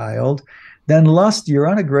making a child, then lust, you're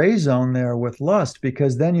on a gray zone there with lust,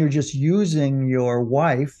 because then you're just using your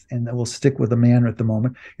wife, and we'll stick with a man at the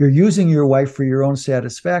moment. You're using your wife for your own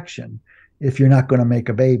satisfaction if you're not going to make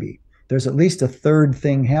a baby. There's at least a third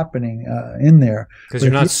thing happening in there. Because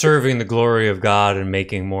you're not serving the glory of God and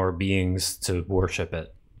making more beings to worship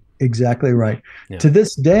it. Exactly right. Yeah. To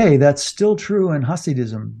this day, that's still true in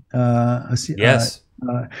Hasidism. Yes.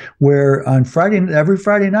 Where on every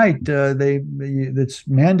Friday night, it's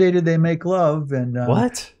mandated they make love. And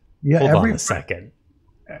what? Yeah, hold on a second.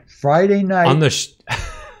 Friday night on the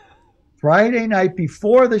Friday night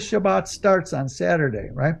before the Shabbat starts on Saturday,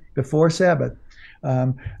 right before Sabbath,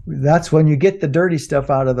 That's when you get the dirty stuff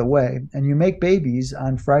out of the way and you make babies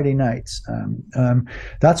on Friday nights.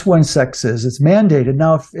 That's when sex is. It's mandated.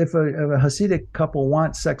 Now, if a Hasidic couple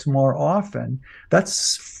wants sex more often,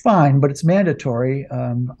 that's fine, but it's mandatory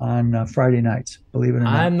on Friday nights, believe it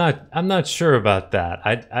or not. I'm not sure about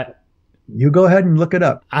that. You go ahead and look it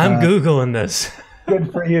up. I'm Googling this.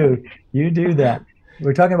 Good for you. You do that.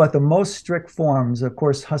 We're talking about the most strict forms. Of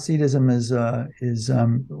course, Hasidism is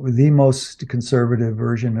the most conservative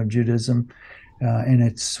version of Judaism, and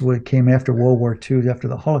it's what came after World War II, after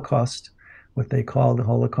the Holocaust, what they call the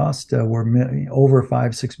Holocaust, where over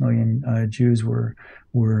 5-6 million Jews were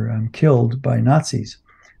killed by Nazis.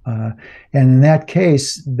 And in that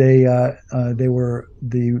case, they were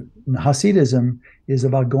the Hasidism is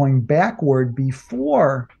about going backward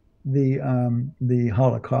before the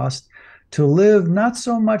Holocaust to live not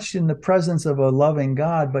so much in the presence of a loving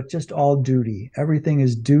God, but just all duty. Everything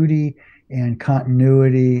is duty and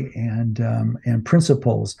continuity and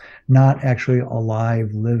principles, not actually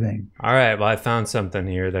alive living. All right. Well, I found something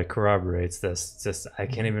here that corroborates this. It's just I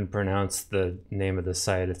can't even pronounce the name of the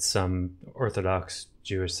site. It's some Orthodox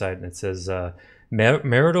Jewish site, and it says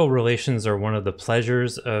marital relations are one of the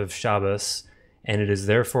pleasures of Shabbos, and it is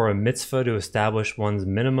therefore a mitzvah to establish one's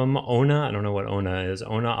minimum ona, I don't know what ona is,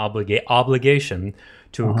 ona obligation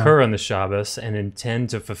to occur on the Shabbos and intend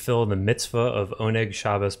to fulfill the mitzvah of oneg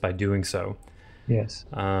Shabbos by doing so. Yes.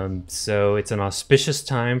 So it's an auspicious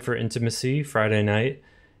time for intimacy, Friday night,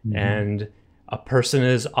 and a person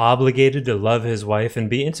is obligated to love his wife and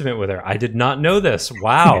be intimate with her. I did not know this.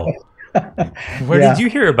 Wow. Where did you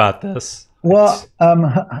hear about this? Well,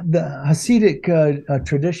 the Hasidic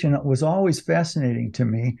tradition was always fascinating to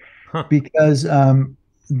me because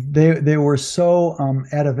they were so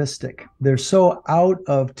atavistic. They're so out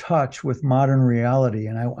of touch with modern reality,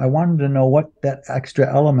 and I wanted to know what that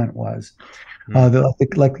extra element was. Like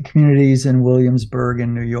the communities in Williamsburg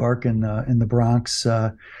and New York and in the Bronx,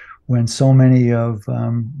 when so many of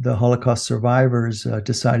the Holocaust survivors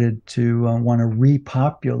decided to want to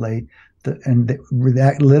repopulate.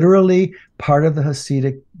 That literally part of the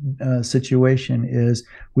Hasidic situation is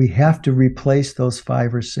we have to replace those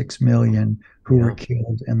 5 or 6 million who were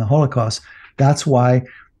killed in the Holocaust. That's why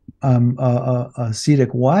a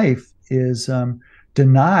Hasidic wife is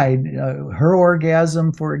denied her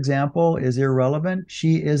orgasm, for example, is irrelevant.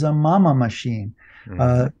 She is a mama machine.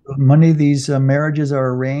 Many of these marriages are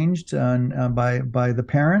arranged by the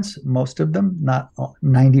parents, most of them, not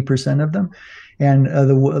 90% of them. And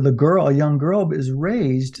a young girl is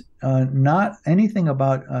raised not anything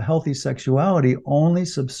about a healthy sexuality, only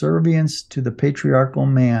subservience to the patriarchal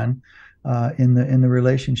man in the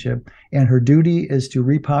relationship. And her duty is to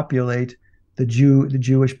repopulate the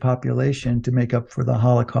Jewish population to make up for the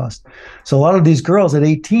Holocaust. So a lot of these girls at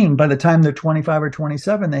 18, by the time they're 25 or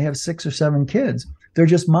 27, they have 6 or 7 kids. They're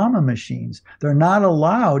just mama machines. They're not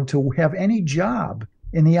allowed to have any job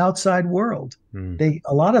in the outside world.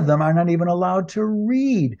 A lot of them are not even allowed to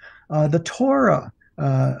read the Torah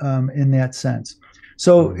in that sense.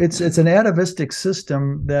 So it's an atavistic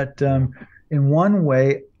system that in one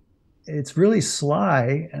way, it's really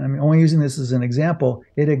sly, and I'm only using this as an example.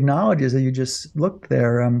 It acknowledges that you just looked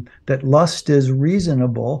there, that lust is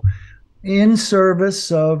reasonable in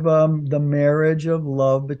service of the marriage of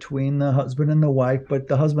love between the husband and the wife, but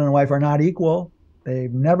the husband and wife are not equal.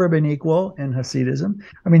 They've never been equal in Hasidism.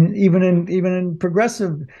 I mean, even in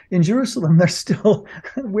progressive, in Jerusalem, there's still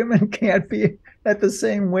women can't be at the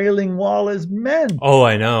same Wailing Wall as men. Oh,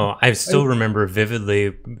 I know. I still remember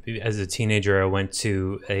vividly as a teenager, I went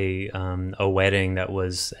to a wedding that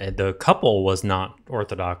was, the couple was not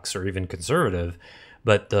Orthodox or even conservative,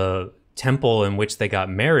 but the temple in which they got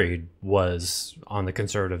married was on the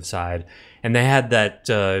conservative side. And they had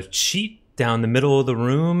that sheet down the middle of the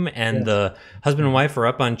room, and the husband and wife are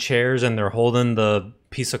up on chairs and they're holding the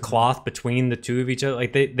piece of cloth between the two of each other.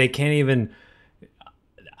 Like they can't even,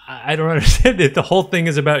 I don't understand it. The whole thing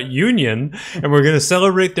is about union, and we're going to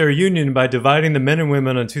celebrate their union by dividing the men and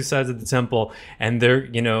women on 2 sides of the temple. And they're,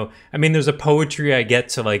 I mean, there's a poetry I get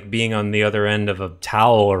to like being on the other end of a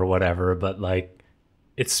towel or whatever, but like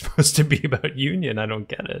it's supposed to be about union. I don't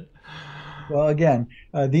get it. Well, again,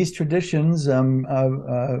 these traditions,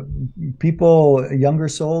 people, younger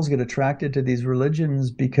souls get attracted to these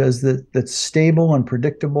religions because that's stable and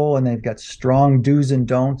predictable, and they've got strong do's and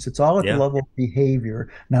don'ts. It's all at the level of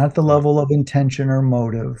behavior, not at the level of intention or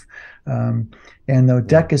motive. And the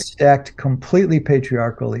deck is stacked completely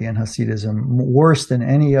patriarchally in Hasidism, worse than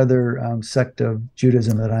any other sect of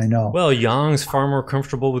Judaism that I know. Well, Yang's far more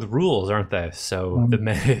comfortable with rules, aren't they? So the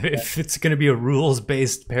men, if it's going to be a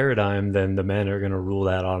rules-based paradigm, then the men are going to rule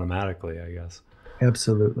that automatically, I guess.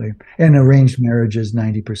 Absolutely. And arranged marriages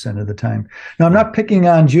 90% of the time. Now, I'm not picking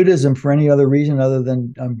on Judaism for any other reason other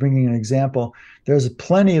than I'm bringing an example. There's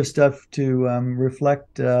plenty of stuff to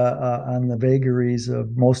reflect on the vagaries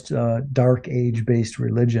of most dark age-based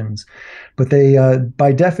religions. But they,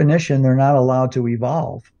 by definition, they're not allowed to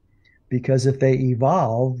evolve, because if they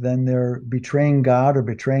evolve, then they're betraying God or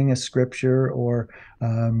betraying a scripture. Or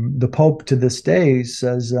the Pope to this day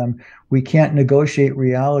says we can't negotiate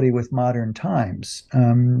reality with modern times.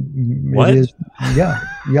 It What? is, yeah,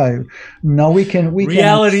 yeah. No, we can.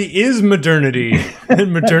 Reality is modernity,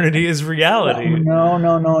 and modernity is reality. No,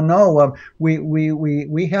 no, no, no.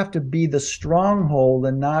 We have to be the stronghold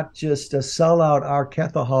and not just sell out our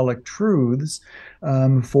Catholic truths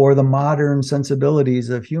for the modern sensibilities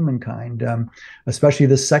of humankind, especially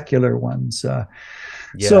the secular ones. Yeah.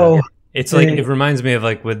 So, It's like it reminds me of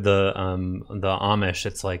like with the Amish.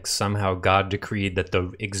 It's like somehow God decreed that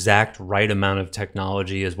the exact right amount of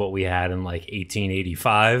technology is what we had in like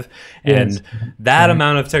 1885, and yes, that right,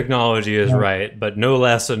 amount of technology is right, right, but no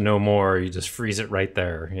less and no more. You just freeze it right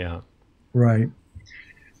there. Yeah. right.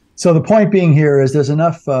 So the point being here is there's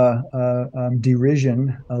enough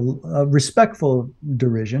derision, respectful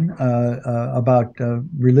derision about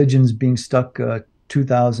religions being stuck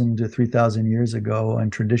 2,000 to 3,000 years ago on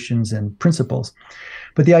traditions and principles.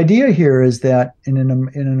 But the idea here is that in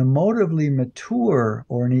an emotively mature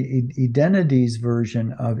or an identities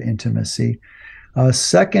version of intimacy,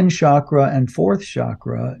 second chakra and fourth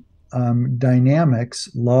chakra dynamics,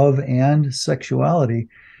 love and sexuality,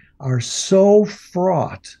 are so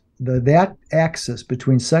fraught. That axis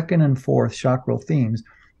between second and fourth chakral themes,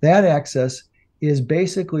 that axis is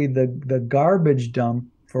basically the garbage dump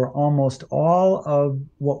for almost all of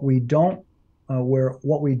what we don't where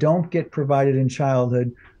what we don't get provided in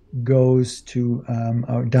childhood goes to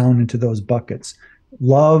down into those buckets: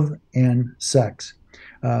 love and sex.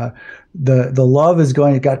 Uh, the love is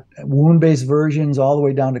going, it got wound based versions all the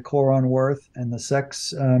way down to core unworth, and the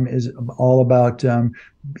sex is all about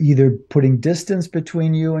either putting distance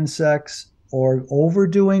between you and sex, or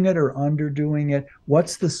overdoing it or underdoing it.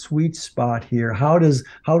 What's the sweet spot here? How do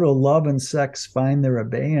love and sex find their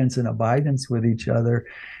abeyance and abidance with each other?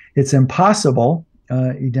 It's impossible,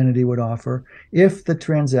 identity would offer, if the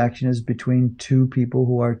transaction is between two people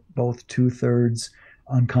who are both two-thirds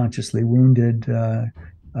unconsciously wounded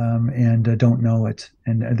and don't know it,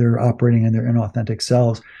 and they're operating in their inauthentic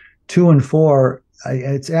selves. Two and four,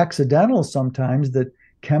 it's accidental sometimes that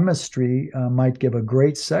chemistry might give a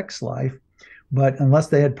great sex life, but unless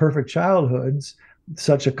they had perfect childhoods,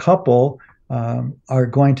 such a couple are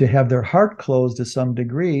going to have their heart closed to some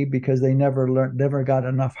degree, because they never got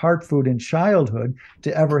enough heart food in childhood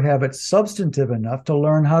to ever have it substantive enough to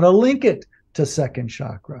learn how to link it to second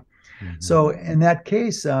chakra. Mm-hmm. So in that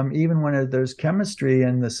case, even when there's chemistry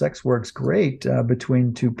and the sex works great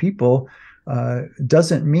between two people,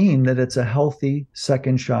 doesn't mean that it's a healthy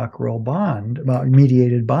second chakral bond,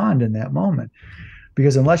 mediated bond in that moment.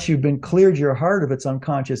 Because unless you've been cleared your heart of its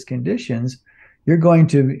unconscious conditions, you're going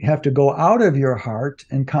to have to go out of your heart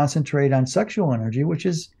and concentrate on sexual energy, which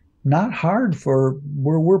is not hard for,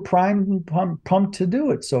 we're primed and pumped to do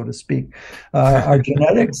it, so to speak. Our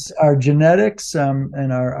genetics,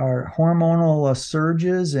 and our hormonal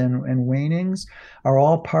surges and wanings are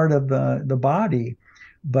all part of the body.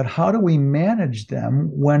 But how do we manage them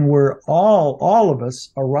when we're all of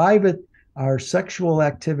us arrive at our sexual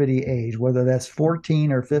activity age, whether that's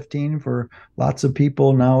 14 or 15 for lots of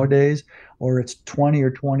people nowadays, or it's 20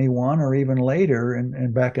 or 21 or even later,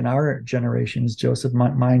 and back in our generations, Joseph,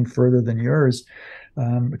 mine further than yours,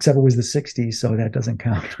 except it was the 60s, so that doesn't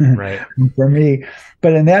count right. for me.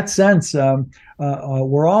 But in that sense,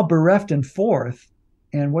 we're all bereft in fourth,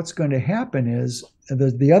 and what's going to happen is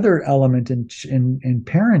the other element in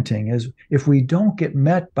parenting is, if we don't get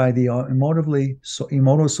met by the emotive,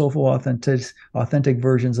 authentic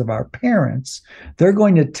versions of our parents, they're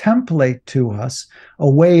going to template to us a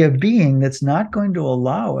way of being that's not going to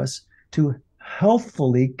allow us to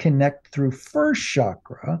healthfully connect through first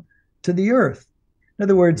chakra to the earth. In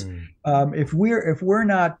other words, if we're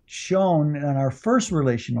not shown in our first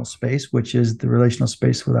relational space, which is the relational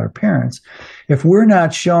space with our parents, if we're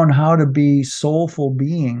not shown how to be soulful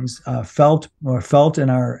beings, felt in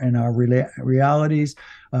our realities,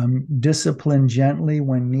 disciplined gently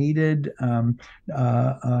when needed,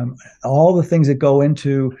 all the things that go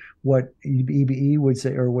into what EBE would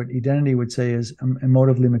say, or what identity would say, is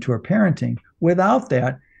emotively mature parenting. Without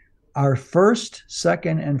that, our first,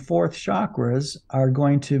 second, and fourth chakras are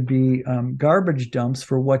going to be garbage dumps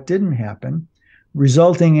for what didn't happen,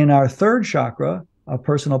 resulting in our third chakra of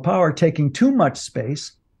personal power taking too much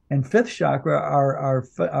space and fifth chakra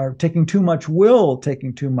are taking too much will,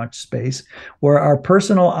 taking too much space, where our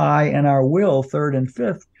personal I and our will, third and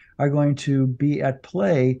fifth, are going to be at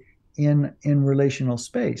play in relational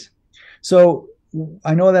space. So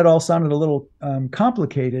I know that all sounded a little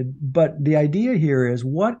complicated, but the idea here is,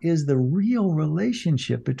 what is the real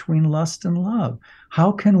relationship between lust and love?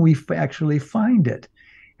 How can we actually find it?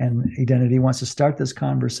 And Identity wants to start this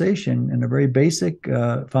conversation in a very basic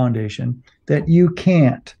foundation that you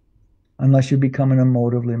can't, unless you become an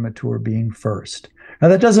emotively mature being first. Now,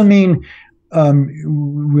 that doesn't mean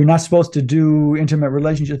we're not supposed to do intimate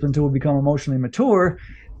relationships until we become emotionally mature.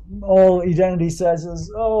 All Identity says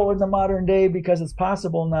is, oh, in the modern day, because it's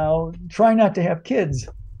possible now, try not to have kids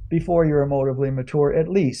before you're emotively mature. At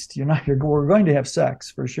least we're going to have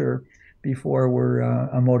sex for sure before we're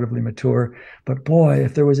emotively mature. But boy,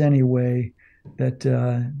 if there was any way that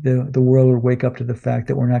the world would wake up to the fact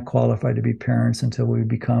that we're not qualified to be parents until we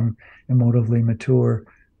become emotively mature,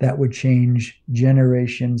 that would change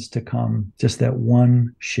generations to come. Just that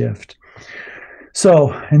one shift.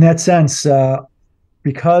 So in that sense,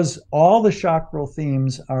 because all the chakral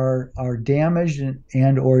themes are damaged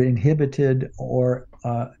and or inhibited or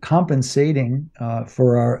compensating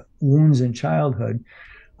for our wounds in childhood,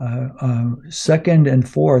 second and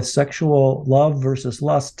fourth, sexual love versus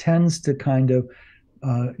lust, tends to kind of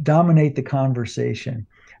dominate the conversation.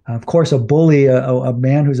 Of course, a bully, a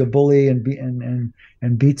man who's a bully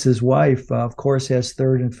and beats his wife, of course, has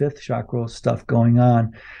third and fifth chakra stuff going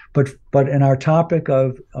on. But in our topic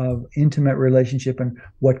of intimate relationship and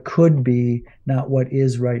what could be, not what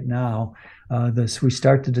is right now, we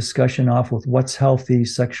start the discussion off with what's healthy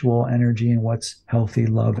sexual energy and what's healthy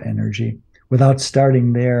love energy. Without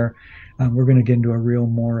starting there, we're going to get into a real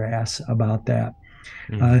morass about that.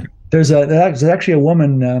 Mm-hmm. There's actually a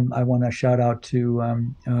woman I want to shout out to,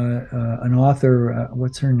 an author.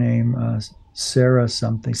 What's her name? Sarah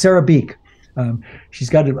Beek. She's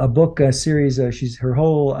got a book series. Her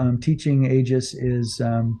whole teaching aegis is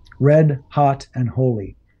red, hot, and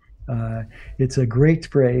holy. It's a great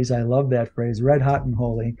phrase. I love that phrase, red, hot, and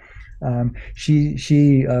holy.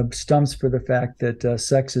 She stumps for the fact that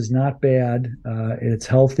sex is not bad. It's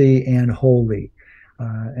healthy and holy.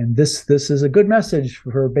 And this is a good message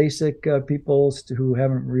for basic people who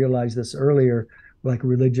haven't realized this earlier, like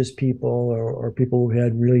religious people or people who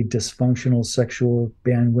had really dysfunctional sexual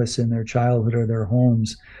bandwidths in their childhood or their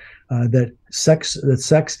homes, that sex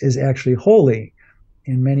is actually holy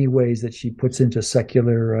in many ways that she puts into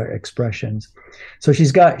secular expressions. So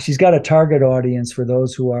she's got a target audience for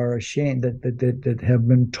those who are ashamed that have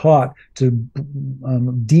been taught to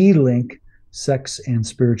de-link sex and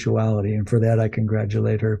spirituality, and for that I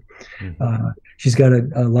congratulate her. Mm-hmm. She's got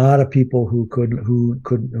a lot of people who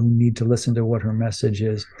need to listen to what her message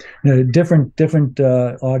is. Different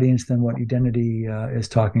audience than what Identity is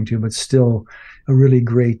talking to, but still a really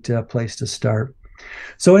great place to start.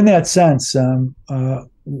 So in that sense,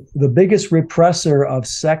 the biggest repressor of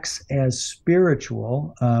sex as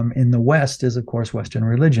spiritual in the West is, of course, Western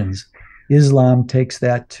religions. Islam takes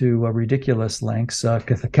that to ridiculous lengths.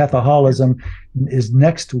 Catholicism is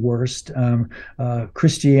next worst.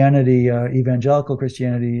 Christianity, evangelical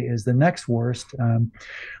Christianity, is the next worst.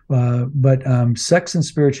 But sex and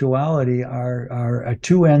spirituality are at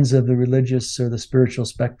two ends of the religious or the spiritual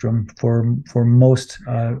spectrum for most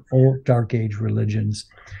old Dark Age religions.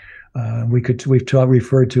 We've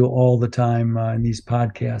referred to all the time in these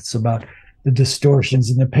podcasts about the distortions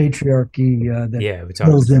and the patriarchy that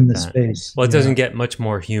fills in the space. Well, it doesn't get much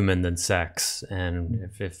more human than sex, and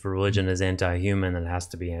if religion is anti-human, it has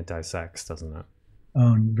to be anti-sex, doesn't it?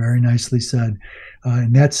 Oh, very nicely said.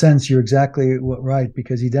 In that sense, you're exactly right,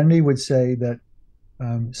 because Identity would say that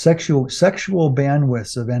sexual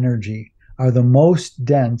bandwidths of energy are the most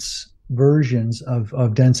dense versions of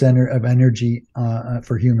energy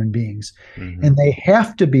for human beings. Mm-hmm. And they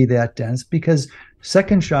have to be that dense because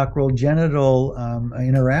second chakral genital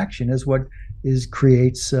interaction is what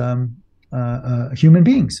creates human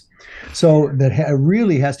beings. So that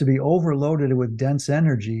really has to be overloaded with dense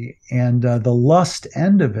energy, and the lust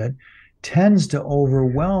end of it tends to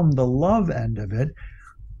overwhelm the love end of it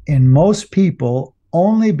in most people,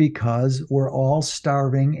 only because we're all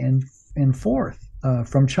starving in fourth.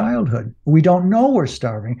 From childhood. We don't know we're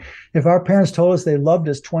starving. If our parents told us they loved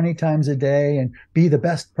us 20 times a day and be the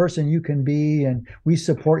best person you can be and we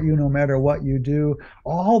support you no matter what you do,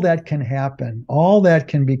 all that can happen. All that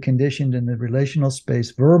can be conditioned in the relational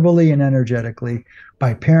space, verbally and energetically,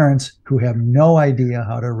 by parents who have no idea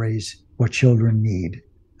how to raise what children need.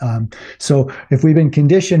 So if we've been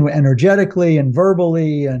conditioned energetically and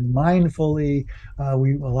verbally and mindfully, a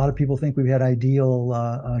lot of people think we've had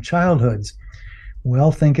ideal childhoods.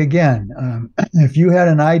 Well, think again. If you had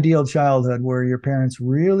an ideal childhood where your parents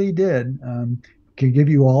really did could give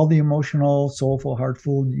you all the emotional, soulful,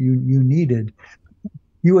 heartful you needed,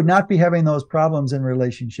 you would not be having those problems in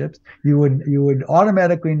relationships. You would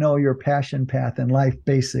automatically know your passion path in life.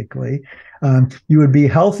 Basically, you would be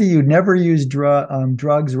healthy. You'd never use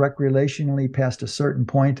drugs recreationally past a certain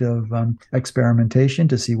point of experimentation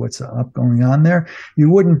to see what's up going on there.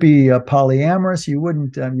 You wouldn't be polyamorous. You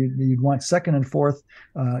wouldn't. You'd want second and fourth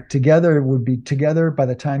together. Would be together by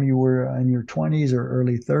the time you were in your 20s or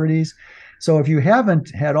early 30s. So if you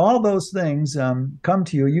haven't had all those things come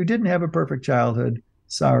to you, you didn't have a perfect childhood.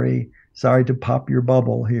 Sorry to pop your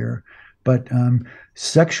bubble here, but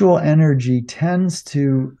sexual energy tends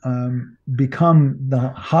to become the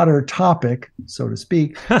hotter topic, so to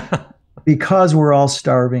speak, because we're all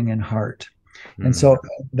starving in heart. And so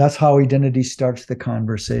that's how identity starts the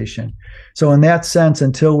conversation. So in that sense,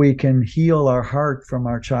 until we can heal our heart from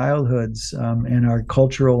our childhoods and our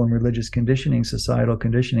cultural and religious conditioning, societal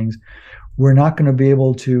conditionings, we're not going to be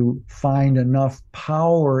able to find enough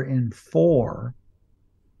power in four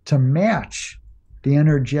to match the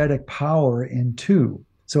energetic power in two.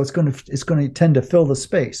 So it's going to tend to fill the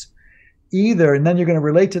space. Either, and then you're going to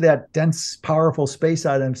relate to that dense, powerful space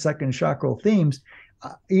out of second chakral themes,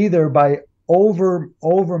 either by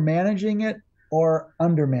over managing it or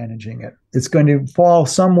under managing it. It's going to fall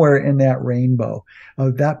somewhere in that rainbow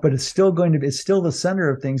of that, but it's still the center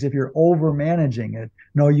of things if you're over managing it.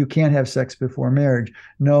 No, you can't have sex before marriage.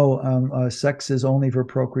 No, sex is only for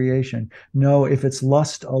procreation. No, if it's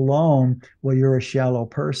lust alone, well, you're a shallow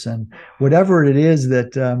person. Whatever it is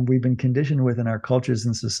that we've been conditioned with in our cultures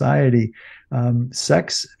and society,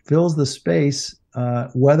 sex fills the space,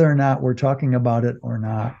 whether or not we're talking about it or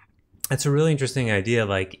not. That's a really interesting idea.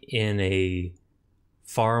 Like in a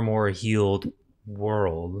far more healed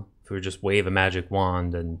world, if we just wave a magic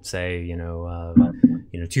wand and say,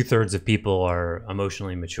 2/3 of people are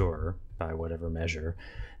emotionally mature by whatever measure,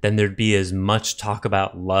 then there'd be as much talk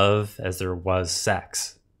about love as there was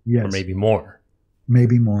sex. Yes. Or maybe more.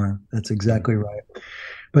 Maybe more. That's exactly right.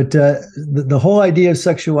 But the whole idea of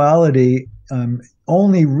sexuality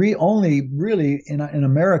only really in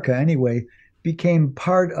America anyway became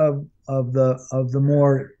part of the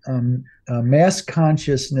more mass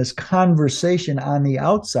consciousness conversation on the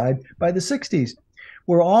outside by the 60s,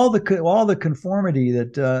 where all the conformity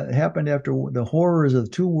that happened after the horrors of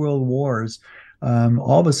 2 world wars,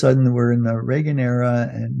 all of a sudden we're in the Reagan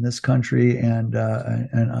era in this country, and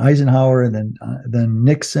Eisenhower, and then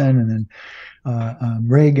Nixon, and then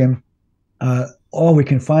Reagan. We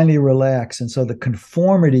can finally relax. And so the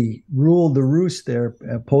conformity ruled the roost there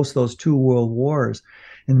post those 2 world wars.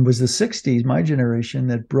 And it was the 60s, my generation,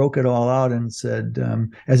 that broke it all out and said,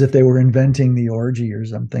 as if they were inventing the orgy or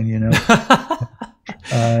something,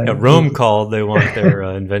 Rome called, they want their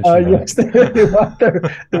invention. Yes, they want their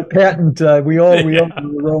patent. We all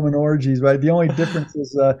the Roman orgies, right? The only difference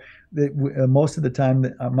is that most of the time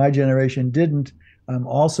my generation didn't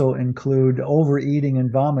also include overeating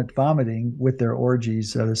and vomiting with their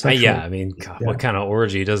orgies. Yeah, I mean, God, what kind of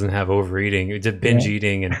orgy doesn't have overeating? It's binge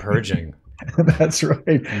eating and purging. That's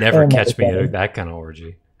right. Never catch me at that kind of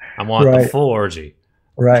orgy. I want a full orgy.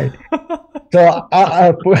 Right. So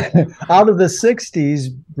out of the 60s,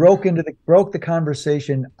 broke the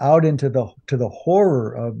conversation out into the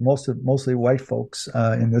horror of mostly white folks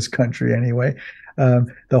in this country anyway.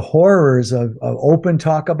 The horrors of open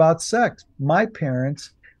talk about sex. My parents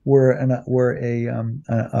were an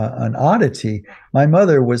oddity. My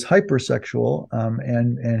mother was hypersexual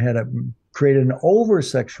and had created an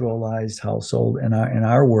over-sexualized household in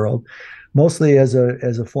our world, mostly as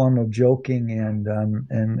a form of joking and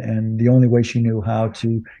the only way she knew how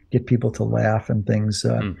to get people to laugh and things.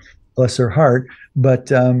 Bless her heart. But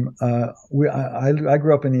I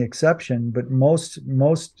grew up in the exception. But most of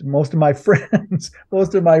my friends,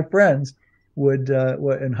 would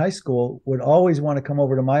in high school would always want to come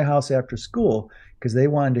over to my house after school because they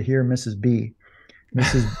wanted to hear Mrs. B.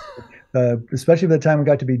 Especially by the time we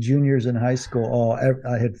got to be juniors in high school,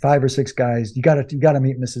 I had 5 or 6 guys. You got to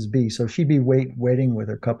meet Mrs. B. So she'd be waiting with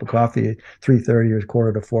her cup of coffee at 3:30 or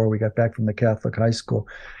 3:45. We got back from the Catholic high school,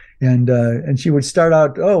 and she would start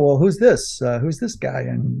out, "Oh, well, who's this? Who's this guy?"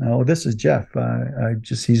 And, "Oh, this is Jeff.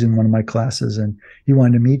 He's in one of my classes, and he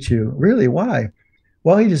wanted to meet you." "Really? Why?"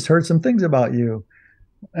 "Well, he just heard some things about you."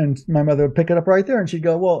 And my mother would pick it up right there, and she'd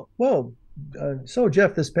go, "Well, So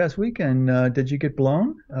Jeff, this past weekend, did you get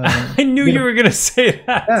blown? I knew you were going to say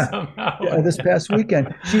that Yeah, somehow. yeah, this past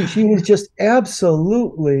weekend, she was just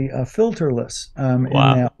absolutely filterless in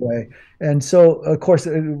Wow. that way. And so, of course,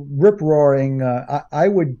 rip roaring. I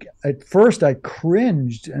would at first I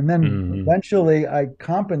cringed, and then Hmm. eventually I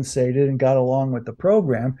compensated and got along with the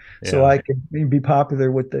program, so Yeah. I could be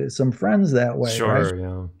popular with some friends that way, right? Sure.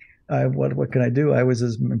 Yeah. What can I do? I was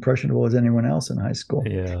as impressionable as anyone else in high school.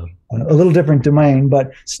 Yeah. A little different domain,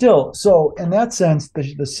 but still. So in that sense,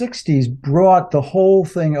 the 60s brought the whole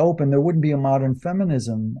thing open. There wouldn't be a modern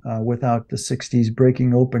feminism without the 60s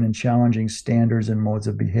breaking open and challenging standards and modes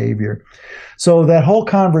of behavior. So that whole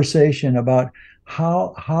conversation about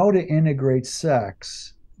how to integrate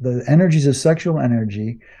sex, the energies of sexual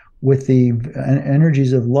energy, with the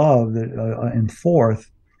energies of love that and forth,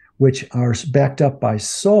 which are backed up by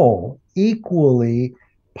soul, equally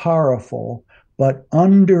powerful, but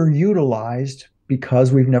underutilized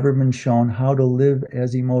because we've never been shown how to live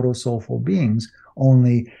as soulful beings.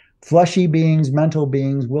 Only fleshy beings, mental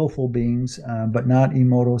beings, willful beings, but not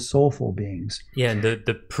soulful beings. Yeah, and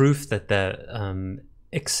the proof that the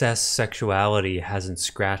excess sexuality hasn't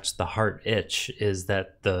scratched the heart itch is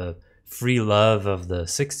that the free love of the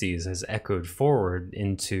 60s has echoed forward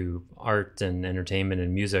into art and entertainment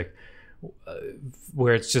and music,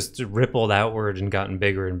 where it's just rippled outward and gotten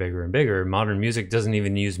bigger and bigger and bigger. Modern music doesn't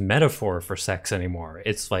even use metaphor for sex anymore.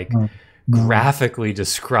 It's like No, no, graphically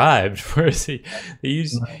described, whereas it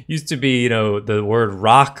used to be, the word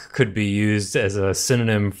rock could be used as a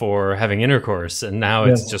synonym for having intercourse, and now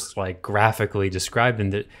it's yes, just like graphically described,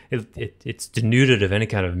 and it's denuded of any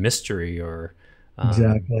kind of mystery or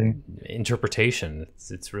exactly. interpretation.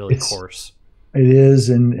 It's really It's coarse. It is,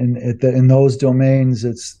 and in those domains,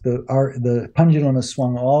 it's the pendulum has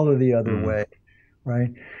swung all of the other Mm. way,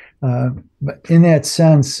 right? But in that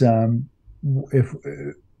sense, if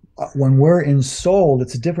when we're ensouled,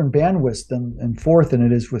 it's a different bandwidth than in fourth than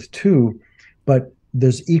it is with two, but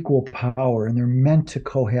there's equal power, and they're meant to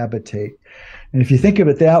cohabitate. And if you think of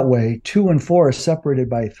it that way, two and four are separated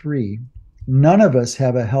by three. None of us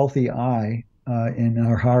have a healthy eye in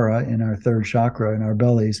our hara, in our third chakra, in our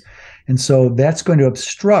bellies. And so that's going to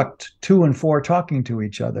obstruct two and four talking to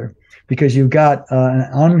each other because you've got an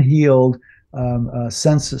unhealed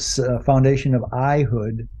sense, foundation of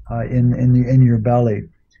I-hood in your belly.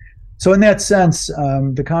 So in that sense,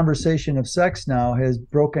 the conversation of sex now has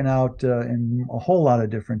broken out in a whole lot of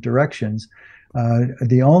different directions.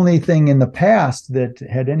 The only thing in the past that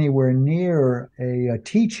had anywhere near a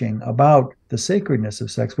teaching about the sacredness of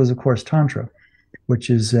sex was, of course, Tantra, which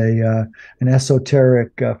is an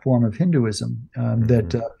esoteric form of Hinduism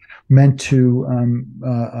that Hmm. meant to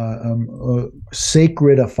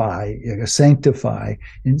sacredify, sanctify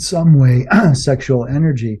in some way sexual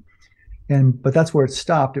energy. But that's where it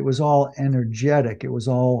stopped. It was all energetic. It was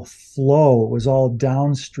all flow. It was all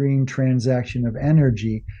downstream transaction of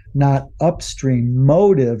energy, not upstream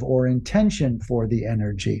motive or intention for the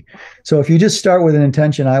energy. So if you just start with an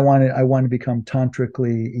intention, I want to become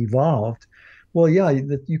tantrically evolved. Well, yeah,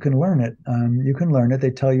 you can learn it. You can learn it. They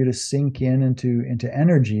tell you to sink into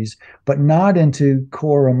energies, but not into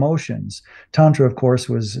core emotions. Tantra, of course,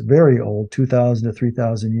 was very old, 2,000 to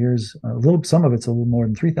 3,000 years. Some of it's a little more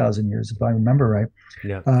than 3,000 years, if I remember right.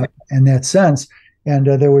 Yeah. In that sense, and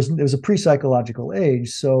there was a pre-psychological age,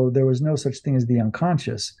 so there was no such thing as the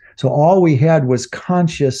unconscious. So all we had was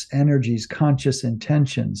conscious energies, conscious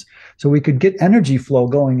intentions. So we could get energy flow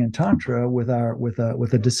going in tantra with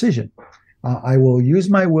a decision. I will use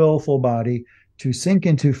my willful body to sink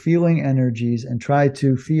into feeling energies and try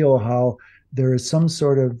to feel how there is some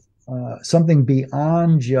sort of something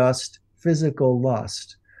beyond just physical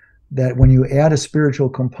lust. That when you add a spiritual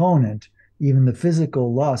component, even the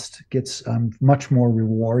physical lust gets much more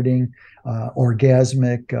rewarding,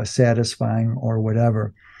 orgasmic, satisfying, or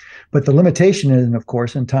whatever. But the limitation is, of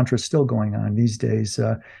course, and Tantra is still going on these days.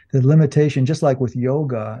 The limitation, just like with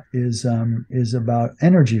yoga, is about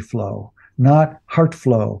energy flow, not heart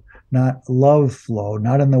flow, not love flow,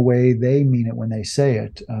 not in the way they mean it when they say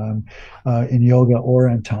it in yoga or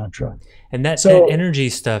in Tantra. And that So energy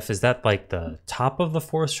stuff, is that like the top of the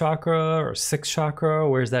fourth chakra or sixth chakra?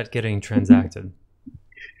 Where's that getting transacted?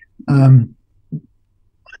 um,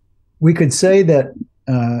 we could say that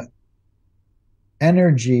uh,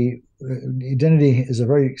 energy identity is a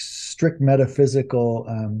very strict metaphysical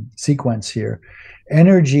sequence here.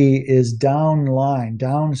 Energy is downline,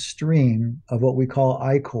 downstream of what we call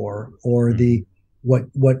I core, or Hmm. what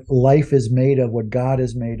life is made of, what God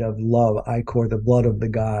is made of, love, ichor, the blood of the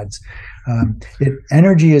gods.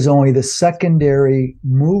 Energy is only the secondary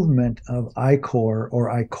movement of ichor or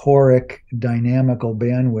ichoric dynamical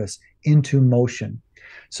bandwidths into motion.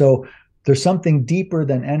 So there's something deeper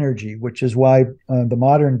than energy, which is why the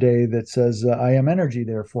modern day that says I am energy,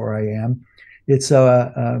 therefore I am. It's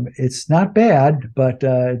not bad, but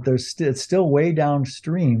it's still way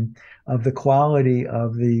downstream of the quality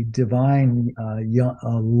of the divine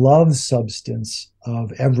love substance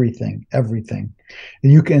of everything, everything.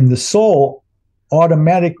 And the soul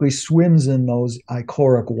automatically swims in those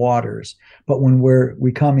ichoric waters. But when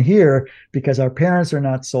we come here, because our parents are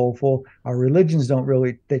not soulful, our religions don't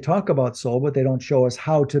really, they talk about soul, but they don't show us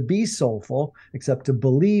how to be soulful, except to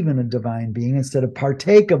believe in a divine being instead of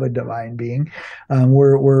partake of a divine being.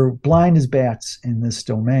 We're blind as bats in this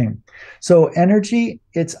domain. So energy,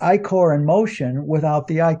 it's ichor in motion without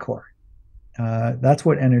the ichor. That's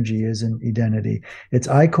what energy is in identity. It's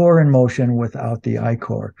ichor in motion without the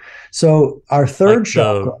ichor. So our third like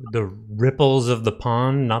chakra, the ripples of the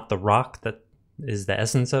pond, not the rock that is the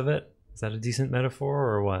essence of it. Is that a decent metaphor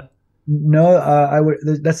or what? no, I would.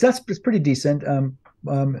 That's pretty decent.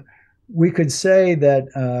 We could say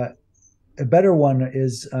that a better one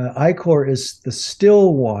is ichor is the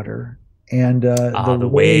still water, and The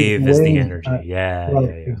wave is the energy. Yeah, right, yeah,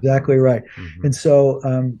 yeah. exactly right. Mm-hmm. And so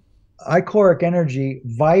ichoric energy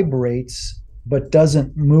vibrates but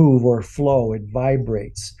doesn't move or flow. It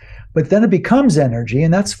vibrates. But then it becomes energy,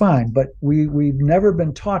 and that's fine. But we've never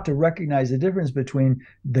been taught to recognize the difference between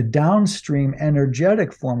the downstream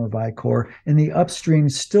energetic form of ichor and the upstream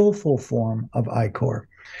stillful form of ichor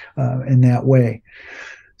in that way.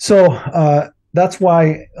 So that's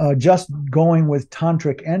why just going with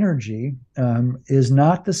tantric energy is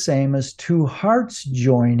not the same as two hearts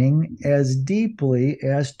joining as deeply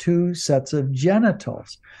as two sets of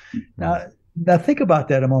genitals. Now think about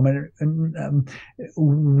that a moment.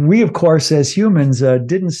 We, of course, as humans,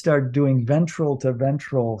 didn't start doing ventral to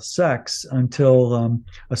ventral sex until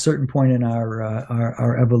a certain point in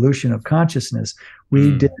our evolution of consciousness.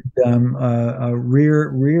 We did a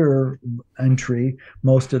rear entry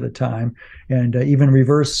most of the time, and even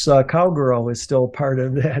reverse cowgirl is still part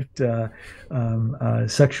of that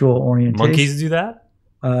sexual orientation. Monkeys do that?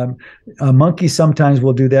 Monkeys sometimes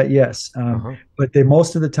will do that, yes. But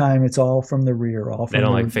most of the time it's all from the rear. All from they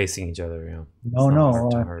don't like facing each other. Yeah.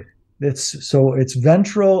 No. It's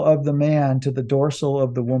ventral of the man to the dorsal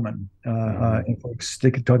of the woman. And folks,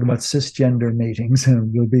 they could talk about cisgender matings,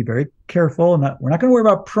 and we'll be very careful. We're not going to worry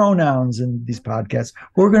about pronouns in these podcasts.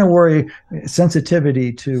 We're going to worry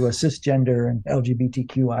sensitivity to cisgender and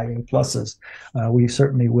LGBTQIA pluses. We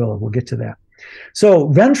certainly will. We'll get to that. So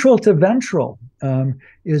ventral to ventral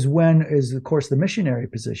is of course the missionary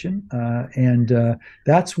position, and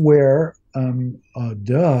that's where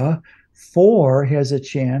four has a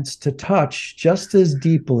chance to touch just as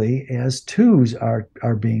deeply as twos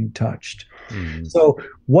are being touched. So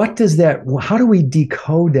what does that? How do we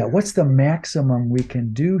decode that? What's the maximum we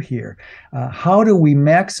can do here? How do we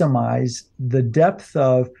maximize the depth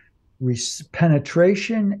of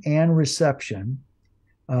penetration and reception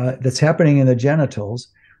that's happening in the genitals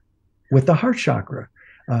with the heart chakra?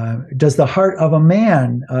 Does the heart of a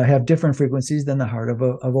man have different frequencies than the heart of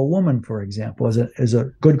a woman, for example? Is a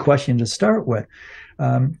good question to start with.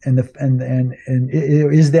 And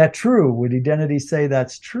is that true? Would identity say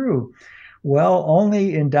that's true? Well,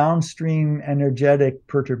 only in downstream energetic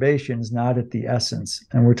perturbations, not at the essence.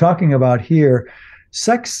 And we're talking about here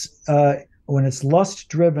sex when it's lust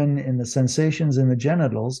driven in the sensations in the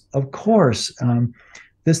genitals. Of course,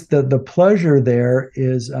 the pleasure there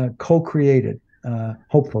is co-created,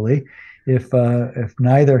 hopefully, if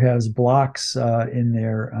neither has blocks in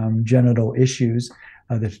their genital issues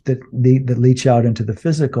that leach out into the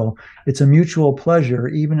physical. It's a mutual pleasure,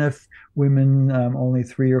 even if women only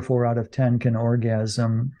 3 or 4 out of 10 can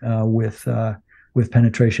orgasm with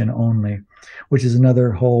penetration only, which is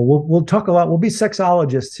another whole. We'll talk a lot. We'll be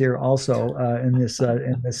sexologists here also in this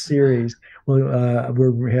series. We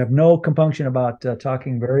have no compunction about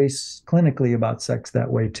talking very clinically about sex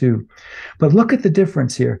that way too. But look at the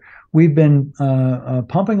difference here. We've been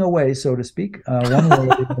pumping away, so to speak, one way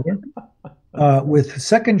or the other, with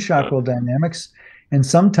second chakral dynamics. And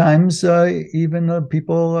sometimes even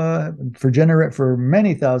people for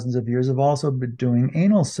many thousands of years have also been doing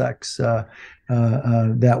anal sex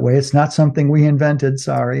that way. It's not something we invented.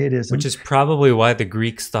 Sorry, it isn't. Which is probably why the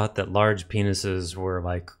Greeks thought that large penises were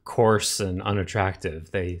like coarse and unattractive.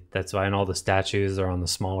 That's why in all the statues they're on the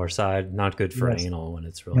smaller side. Not good for anal when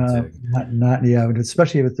it's really big. Not yeah, but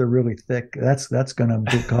especially if they're really thick. That's going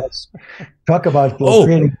to cause talk about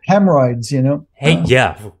creating hemorrhoids. You know. Hey,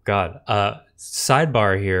 yeah, oh, God.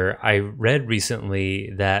 Sidebar here. I read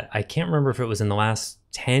recently that I can't remember if it was in the last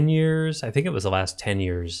 10 years. I think it was the last 10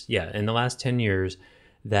 years. Yeah, in the last 10 years.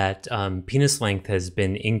 That penis length has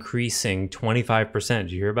been increasing 25%.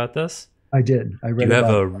 Did you hear about this? I did. I read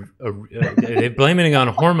about it. They're blaming it on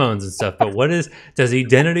hormones and stuff, but does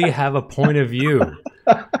Identity have a point of view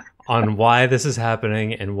on why this is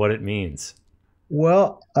happening and what it means?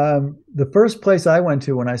 Well, the first place I went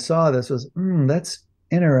to when I saw this was, that's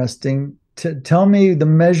interesting. Tell me the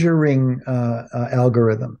measuring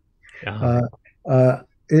algorithm.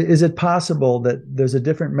 Is it possible that there's a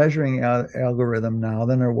different measuring algorithm now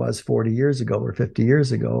than there was 40 years ago or 50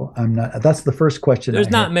 years ago? That's the first question. There's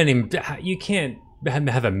not many. You can't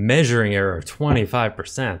have a measuring error of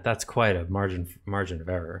 25%. That's quite a margin of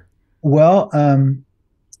error. Well,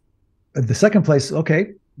 the second place,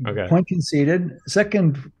 okay. Point conceded.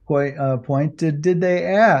 Second point, did they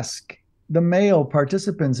ask the male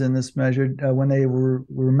participants in this measure when they were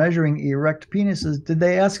measuring erect penises, did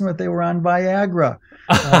they ask them if they were on Viagra?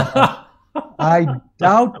 I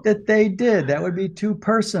doubt that they did. That would be too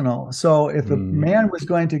personal. So if a man was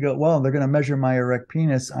going to go, well, they're going to measure my erect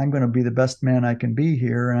penis, I'm going to be the best man I can be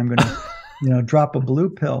here, and I'm going to, drop a blue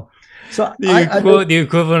pill. So the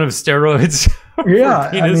equivalent of steroids. Yeah,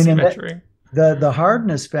 penis measuring. The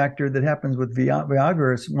hardness factor that happens with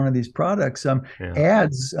Viagra is one of these products.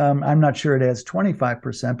 Adds, I'm not sure it adds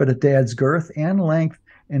 25%, but it adds girth and length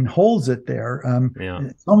and holds it there.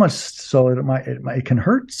 It's almost so it can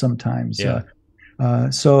hurt sometimes.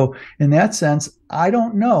 So in that sense, I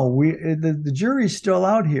don't know. The jury's still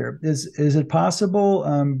out here. Is it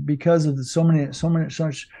possible because of so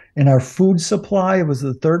much in our food supply? It was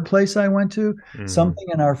the third place I went to. Something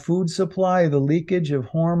in our food supply, the leakage of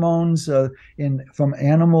hormones from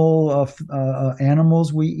animals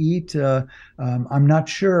we eat. I'm not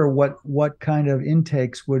sure what kind of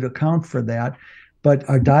intakes would account for that. But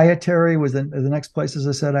our dietary was the next place, as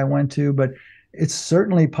I said, I went to. But it's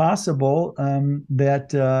certainly possible that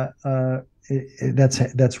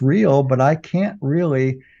that's real, but I can't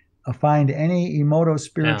really find any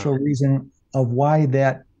emoto-spiritual reason of why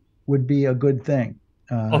that would be a good thing.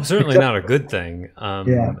 Certainly not a good thing.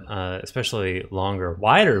 Especially longer,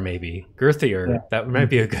 wider, maybe girthier. That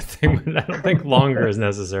might be a good thing, but I don't think longer is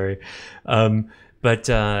necessary. But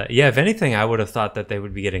if anything, I would have thought that they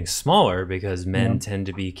would be getting smaller because men tend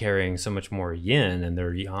to be carrying so much more yin, and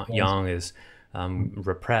their yang is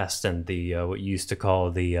repressed, and the what you used to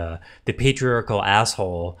call the patriarchal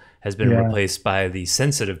asshole has been replaced by the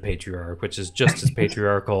sensitive patriarch, which is just as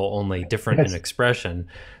patriarchal, only different in expression.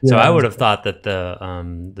 So I would have thought that the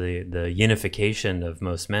yinification of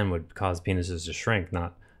most men would cause penises to shrink,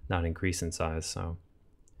 not increase in size. So.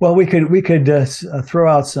 Well, we could throw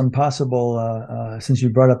out some possible, since you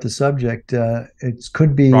brought up the subject, it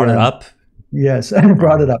could be... Brought it up? Yes,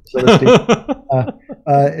 brought it up, so to speak.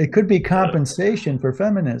 It could be compensation for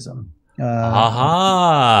feminism. That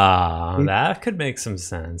could make some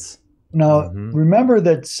sense. Now, remember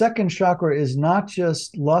that second chakra is not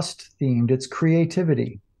just lust-themed, it's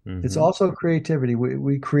creativity. It's also creativity.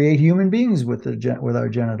 We create human beings with our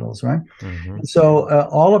genitals, right? So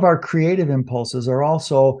all of our creative impulses are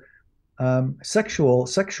also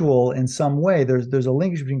sexual in some way. There's a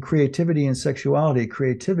linkage between creativity and sexuality.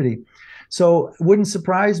 So it wouldn't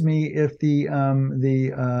surprise me if the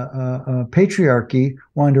patriarchy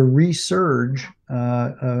wanted to resurge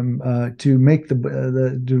to make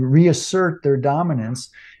to reassert their dominance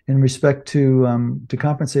in respect to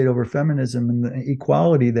compensate over feminism and the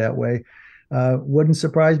equality that way. Wouldn't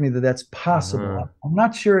surprise me that that's possible. I'm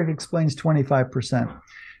not sure it explains 25%,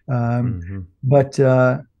 but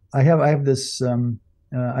I have this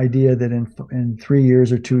idea that in 3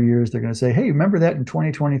 years or 2 years they're going to say, hey, remember that in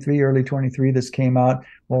 2023, early 23, this came out.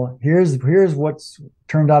 Well, here's what's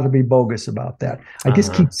turned out to be bogus about that. I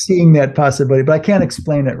just keep seeing that possibility, but I can't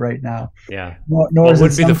explain it right now. Yeah. Nor it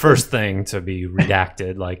would be the first thing to be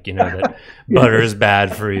redacted, like, that butter is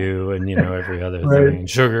bad for you, and every other thing. And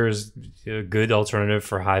sugar is a good alternative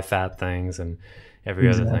for high fat things, and every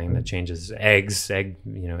other thing that changes. Egg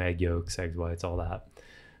yolks, egg whites, all that.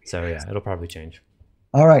 So yeah, it'll probably change.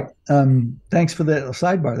 All right. Thanks for the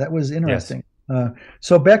sidebar. That was interesting. Yes.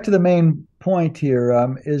 So back to the main point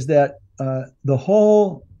here, is that the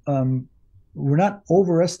whole, we're not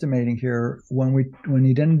overestimating here when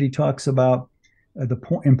identity talks about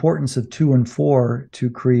the importance of 2 and 4 to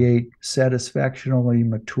create satisfactionally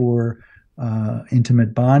mature,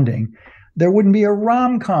 intimate bonding, there wouldn't be a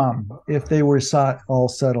rom-com if they were all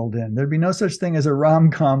settled in. There'd be no such thing as a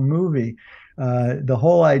rom-com movie. The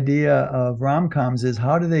whole idea of rom-coms is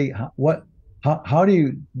how do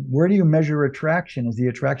you, where do you measure attraction? Is the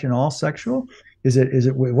attraction all sexual? Is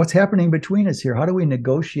it what's happening between us here? How do we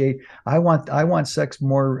negotiate? I want sex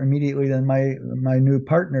more immediately than my new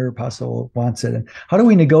partner possibly wants it. And how do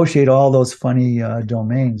we negotiate all those funny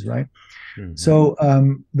domains, right? Mm-hmm. So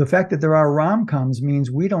the fact that there are rom-coms means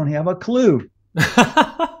we don't have a clue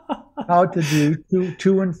how to do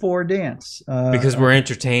 2 and 4 dance. Because we're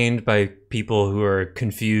entertained by people who are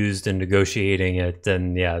confused and negotiating it.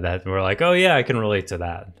 And yeah, that we're like, oh yeah, I can relate to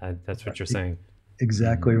that. That's what you're saying.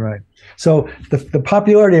 Exactly right. So the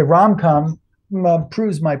popularity of rom-com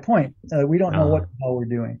proves my point. We don't know what the hell we're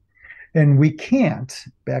doing. And we can't,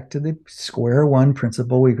 back to the square one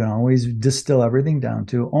principle, we can always distill everything down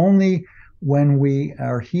to only when we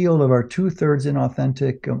are healed of our 2/3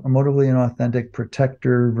 inauthentic, emotively inauthentic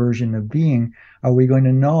protector version of being, are we going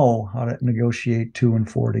to know how to negotiate 2 and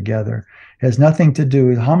 4 together. It has nothing to do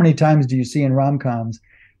with how many times do you see in rom-coms,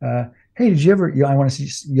 hey, did you ever? I want to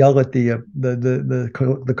yell at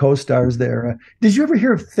the co-stars there. Did you ever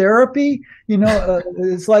hear of therapy?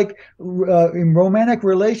 It's like romantic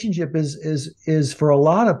relationship is for a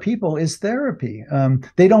lot of people is therapy.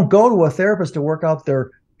 They don't go to a therapist to work out their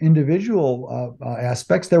individual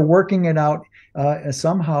aspects. They're working it out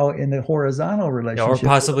somehow in the horizontal relationship, or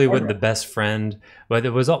possibly with the best friend.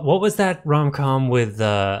 But what was that rom-com with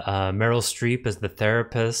Meryl Streep as the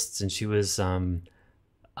therapist, and she was.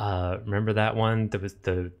 Remember that one?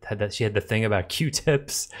 She had the thing about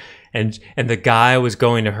Q-tips, and the guy was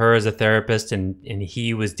going to her as a therapist, and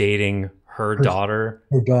he was dating her daughter.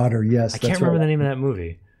 Her daughter, yes. I can't remember the name of that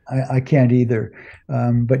movie. I can't either.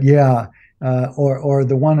 But yeah, or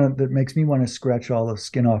the one that makes me want to scratch all the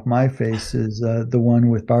skin off my face is the one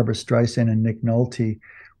with Barbara Streisand and Nick Nolte,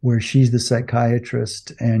 where she's the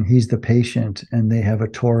psychiatrist and he's the patient, and they have a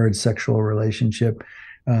torrid sexual relationship.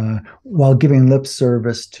 While giving lip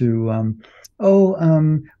service to,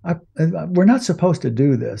 we're not supposed to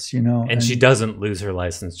do this, And she doesn't lose her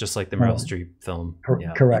license, just like the Meryl Streep film.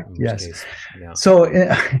 Correct. Yes. Yeah. So,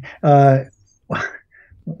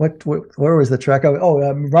 where was the track?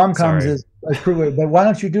 Rom-coms is proven, but why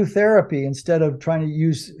don't you do therapy instead of trying to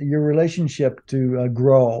use your relationship to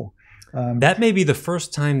grow? That may be the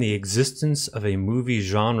first time the existence of a movie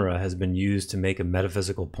genre has been used to make a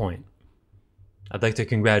metaphysical point. I'd like to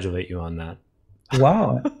congratulate you on that.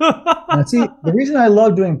 Wow. Now, see, the reason I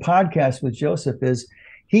love doing podcasts with Joseph is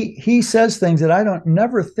he says things that I don't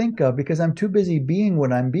never think of because I'm too busy being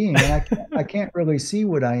what I'm being. And I can't really see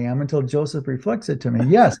what I am until Joseph reflects it to me.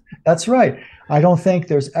 Yes, that's right. I don't think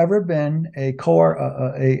there's ever been a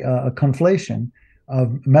conflation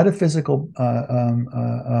of metaphysical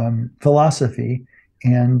philosophy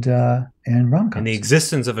and rom-coms. And the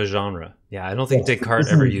existence of a genre. Yeah, I don't think Descartes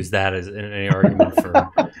ever used that as in any argument for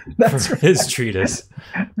his treatise.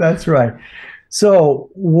 That's right. So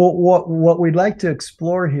what we'd like to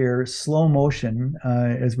explore here, slow motion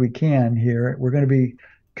as we can here, we're going to be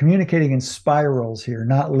communicating in spirals here,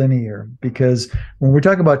 not linear, because when we're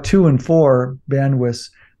talking about 2 and 4 bandwidths,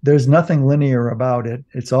 there's nothing linear about it.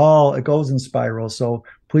 It goes in spirals. So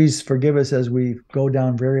please forgive us as we go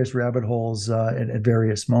down various rabbit holes at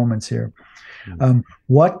various moments here.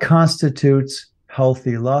 What constitutes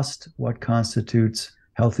healthy lust? What constitutes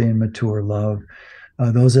healthy and mature love?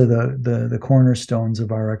 Those are the cornerstones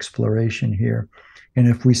of our exploration here. And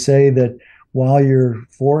if we say that while your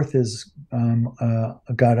 4th is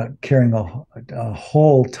carrying a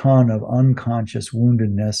whole ton of unconscious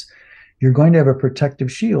woundedness, you're going to have a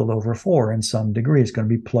protective shield over 4 in some degree. It's going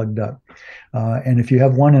to be plugged up. And if you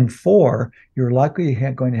have 1 and 4, you're likely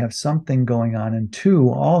going to have something going on in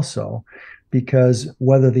 2 also, because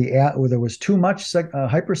whether there was too much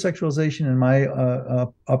hypersexualization in my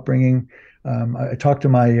upbringing. I talk to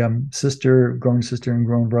my grown sister and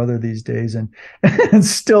grown brother these days, and it's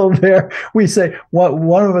still there. We say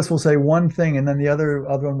one of us will say one thing, and then the other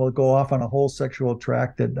one will go off on a whole sexual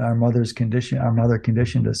track that our mother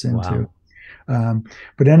conditioned us into. Wow.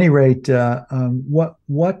 But at any rate, the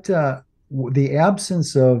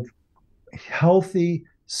absence of healthy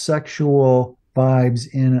sexual vibes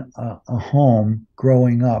in a home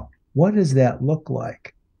growing up, what does that look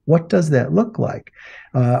like? What does that look like?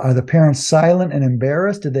 Are the parents silent and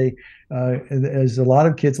embarrassed? Do they, as a lot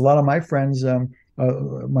of my friends,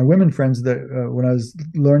 my women friends, that when I was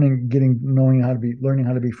learning how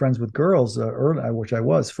to be friends with girls, early, which I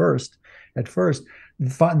was at first,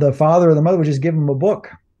 the father or the mother would just give them a book.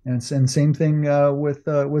 And same thing with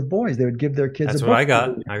boys. They would give their kids a That's what book. I got.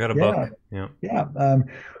 I got a Yeah, book. Yeah. yeah.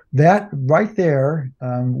 That right there,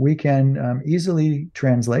 we can easily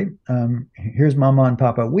translate. Here's Mama and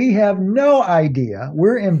Papa. We have no idea.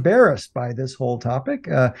 We're embarrassed by this whole topic.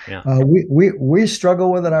 Yeah. We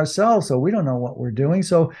struggle with it ourselves, so we don't know what we're doing.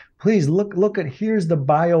 So please look at here's the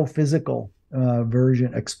biophysical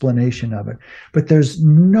version explanation of it. But there's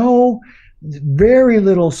very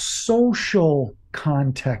little social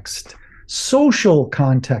context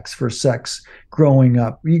for sex growing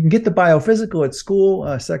up. You can get the biophysical at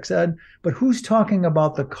school, sex ed, but who's talking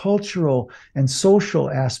about the cultural and social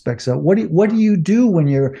aspects of what do you do when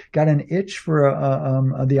you're got an itch for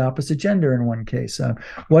the opposite gender in one case?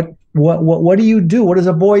 What do you do? What does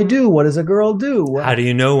a boy do? What does a girl do? How do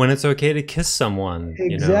you know when it's okay to kiss someone?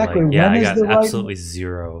 Exactly. Yeah, When I is got the right? absolutely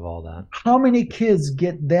zero of all that. How many kids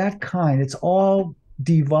get that kind? It's all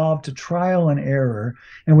devolved to trial and error.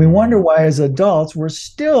 And we wonder why, as adults, we're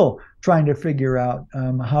still trying to figure out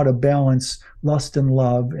how to balance lust and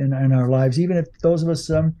love in our lives, even if those of us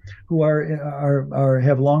who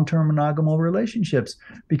have long-term monogamous relationships.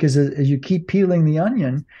 Because as you keep peeling the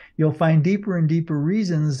onion, you'll find deeper and deeper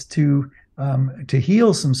reasons to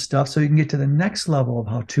heal some stuff, so you can get to the next level of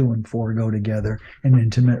how two and four go together in an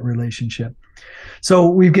intimate relationship. So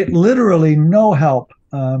we get literally no help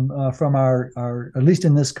from our, at least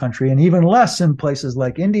in this country, and even less in places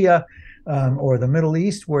like India or the Middle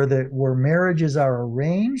East, where marriages are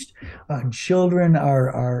arranged, children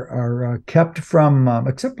are kept from,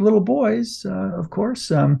 except little boys, of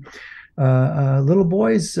course. Little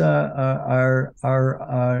boys are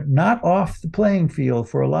not off the playing field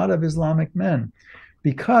for a lot of Islamic men,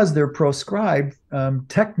 because they're proscribed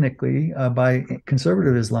technically by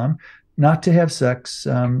conservative Islam not to have sex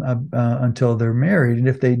until they're married. And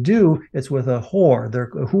if they do, it's with a whore.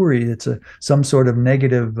 They're a houri. It's some sort of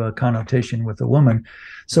negative connotation with a woman.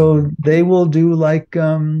 So they will do like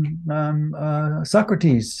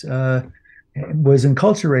Socrates was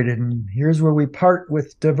enculturated. And here's where we part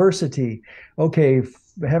with diversity. Okay,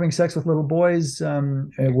 having sex with little boys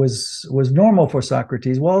it was normal for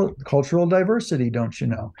Socrates. Well, cultural diversity, don't you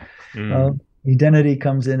know? Identity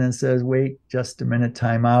comes in and says, wait just a minute,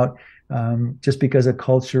 time out. Just because a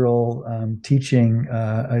cultural teaching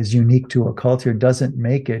is unique to a culture doesn't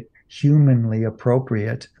make it humanly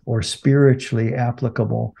appropriate or spiritually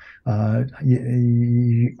applicable.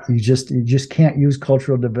 You just can't use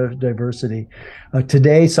cultural diversity.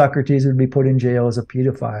 Today, Socrates would be put in jail as a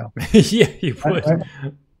pedophile. Yeah, you would. Right?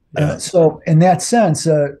 Yeah. So in that sense,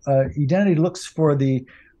 identity looks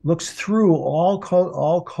through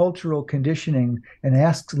all cultural conditioning and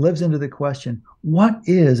lives into the question: what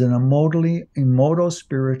is an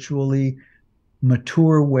emoto-spiritually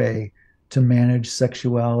mature way to manage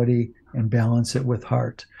sexuality and balance it with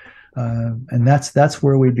heart? And that's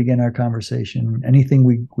where we begin our conversation. Anything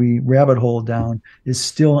we rabbit hole down is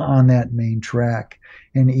still on that main track,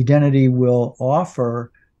 and identity will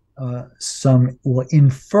offer will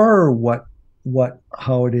infer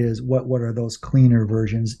how it is, what are those cleaner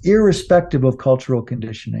versions, irrespective of cultural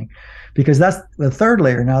conditioning. Because that's the third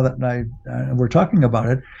layer. Now that we're talking about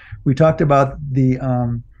it, we talked about the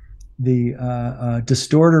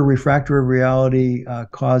distorted or refractory reality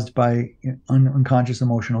caused by unconscious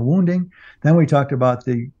emotional wounding. Then we talked about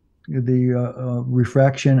the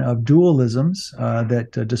refraction of dualisms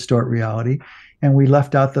that distort reality, and we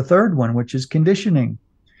left out the third one, which is conditioning.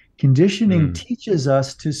 Conditioning teaches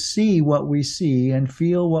us to see what we see and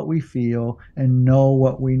feel what we feel and know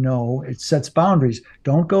what we know. It sets boundaries.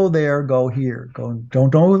 Don't go there, go here.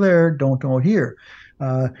 Don't go there, don't go here.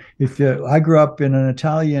 I grew up in an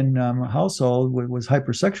Italian household, was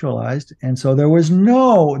hypersexualized, and so there was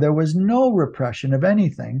no repression of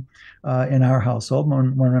anything in our household.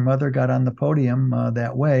 When my mother got on the podium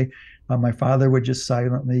that way, my father would just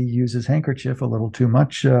silently use his handkerchief a little too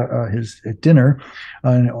much at dinner.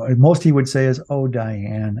 Most he would say is, "Oh,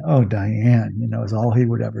 Diane, is all he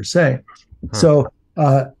would ever say." So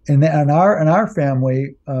in our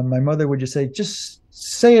family, my mother would just say, "Just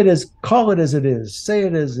say it call it as it is, say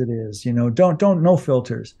it as it is, don't no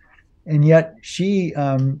filters." And yet she,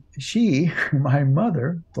 my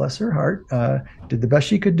mother, bless her heart, did the best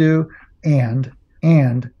she could do, and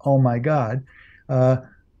oh my God,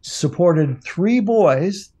 supported three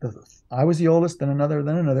boys. I was the oldest, then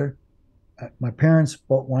another. My parents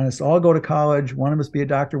both wanted us to all go to college. One of us be a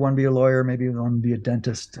doctor, one be a lawyer, maybe one be a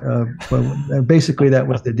dentist. But basically, that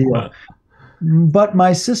was the deal. But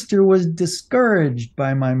my sister was discouraged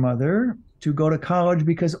by my mother to go to college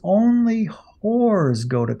because only whores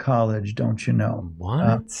go to college, don't you know?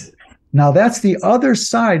 What? Now, that's the other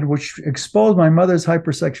side, which exposed my mother's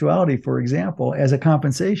hypersexuality, for example, as a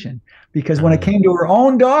compensation. Because when it came to her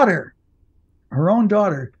own daughter,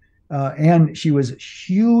 and she was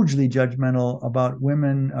hugely judgmental about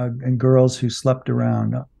women and girls who slept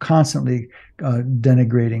around, constantly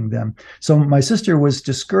denigrating them. So my sister was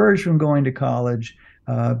discouraged from going to college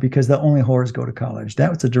because the only whores go to college. That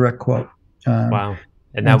was a direct quote. Wow.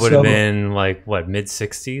 And that And would have so been like what, mid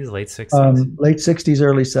 60s, late 60s? late 60s,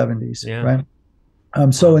 early 70s, Yeah. right?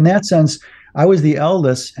 So Wow. in that sense, I was the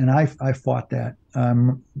eldest, and I fought that.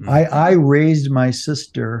 I raised my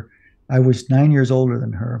sister. I was 9 years older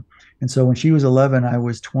than her, and so when she was 11, I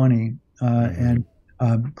was 20. And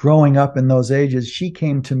growing up in those ages, she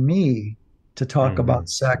came to me to talk about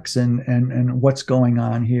sex and what's going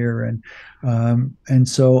on here, and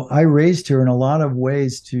so I raised her in a lot of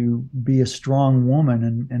ways to be a strong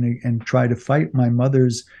woman and try to fight my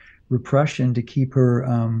mother's repression to keep her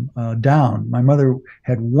down. My mother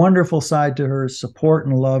had wonderful side to her, support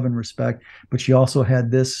and love and respect, but she also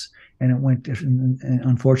had this, and it went. And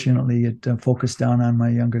unfortunately, it focused down on my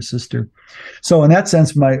younger sister. So in that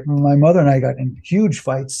sense, my mother and I got in huge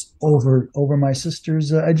fights over my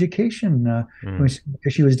sister's education, because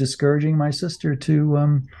she was discouraging my sister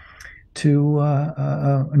to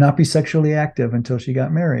not be sexually active until she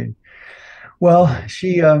got married. Well,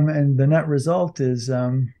 she and the net result is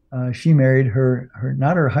she married her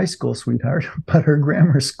not her high school sweetheart, but her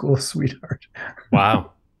grammar school sweetheart.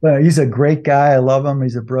 Wow. He's a great guy. I love him.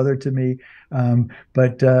 He's a brother to me.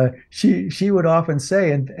 But she would often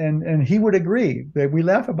say, and he would agree. We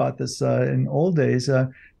laugh about this in old days,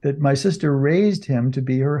 that my sister raised him to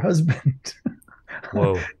be her husband.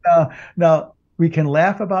 Whoa. Now we can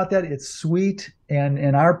laugh about that. It's sweet, and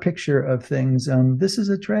in our picture of things, this is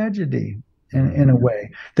a tragedy. In a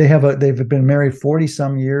way, they've been married 40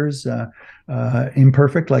 some years,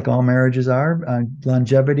 imperfect like all marriages are.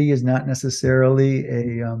 Longevity is not necessarily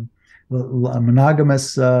a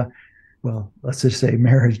monogamous. Well, let's just say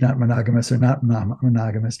marriage, not monogamous or not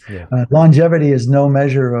monogamous. Yeah. Longevity is no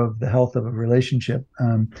measure of the health of a relationship.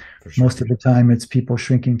 Sure. Most of the time, it's people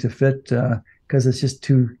shrinking to fit because it's just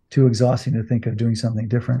too exhausting to think of doing something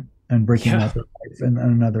different and breaking out their life in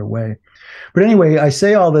another way. But anyway, I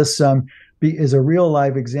say all this is a real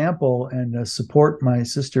live example, and support my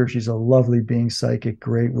sister. She's a lovely being, psychic,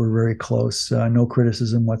 great. We're very close. No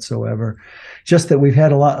criticism whatsoever. Just that we've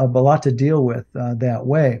had a lot to deal with that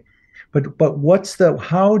way. But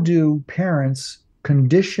how do parents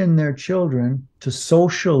condition their children to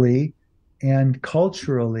socially and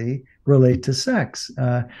culturally relate to sex?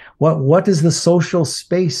 What does the social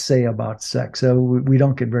space say about sex? We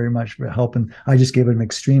don't get very much help, and I just gave an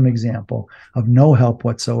extreme example of no help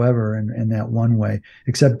whatsoever in that one way,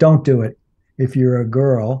 except don't do it if you're a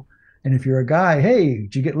girl. And if you're a guy, hey,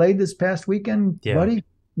 did you get laid this past weekend, buddy?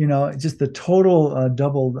 Just the total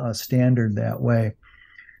double standard that way.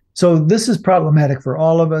 So this is problematic for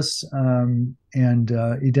all of us, and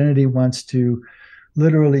Identity wants to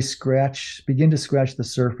literally begin to scratch the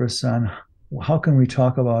surface on how can we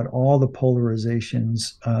talk about all the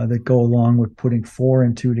polarizations that go along with putting 4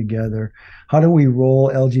 and 2 together. How do we roll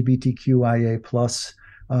LGBTQIA plus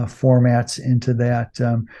formats into that?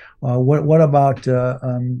 What about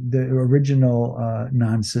the original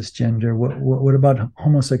non-cisgender? What about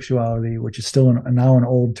homosexuality, which is still now an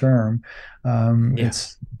old term?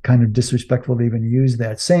 It's kind of disrespectful to even use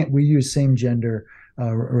that. We use same gender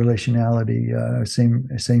relationality,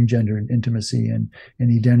 same gender intimacy and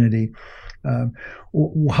identity.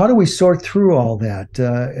 How do we sort through all that?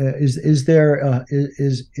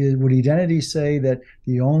 Would Identity say that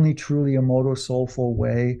the only truly emotive, soulful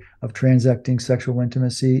way of transacting sexual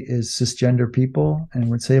intimacy is cisgender people? And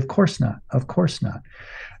would say, of course not. Of course not.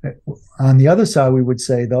 On the other side, we would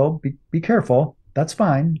say, though, be careful. That's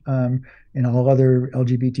fine. In all other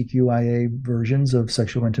LGBTQIA versions of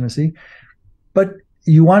sexual intimacy, but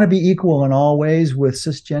you want to be equal in all ways with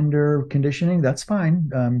cisgender conditioning, that's fine.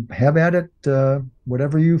 Have at it.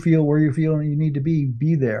 Whatever you feel, where you feel you need to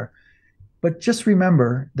be there. But just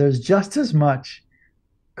remember, there's just as much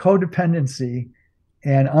codependency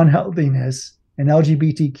and unhealthiness in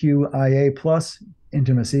LGBTQIA plus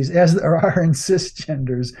intimacies as there are in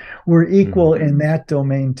cisgenders. We're equal in that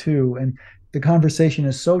domain too. And the conversation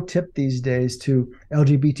is so tipped these days to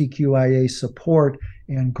LGBTQIA support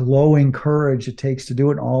and glowing courage it takes to do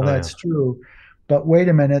it. And all that's true. But wait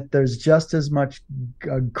a minute, there's just as much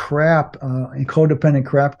crap, codependent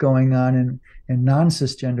crap going on in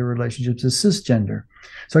non-cisgender relationships as cisgender.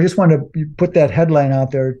 So I just want to put that headline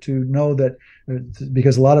out there to know that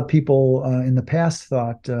because a lot of people in the past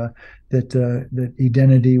thought that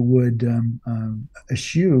identity would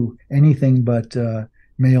eschew anything but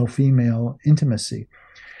male-female intimacy.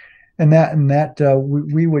 And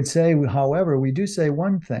we would say, however, we do say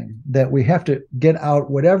one thing, that we have to get out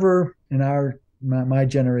whatever in my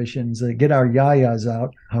generations, get our yayas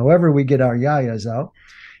out, however we get our yayas out.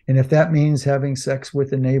 And if that means having sex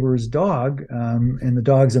with a neighbor's dog, and the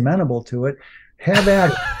dog's amenable to it, have at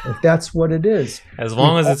it, if that's what it is. As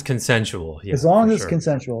long as it's consensual. Yeah, as long as it's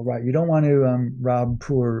consensual, right? You don't want to rob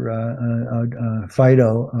poor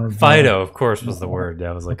Fido. Fido, of course, was the word that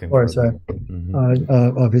I was looking for. Of course,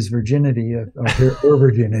 of his virginity, of her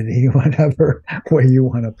virginity, whatever way you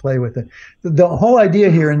want to play with it. The whole idea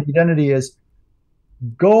here in identity is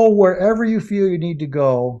go wherever you feel you need to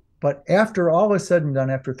go. But after all is said and done,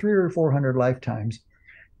 after 300 or 400 lifetimes,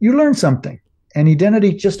 you learn something. And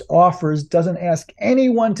identity just doesn't ask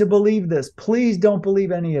anyone to believe this. Please don't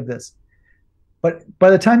believe any of this. But by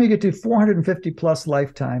the time you get to 450 plus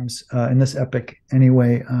lifetimes in this epic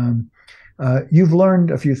anyway, you've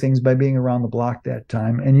learned a few things by being around the block that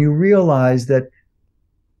time. And you realize that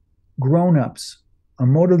grown-ups,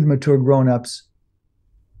 emotively mature grown-ups,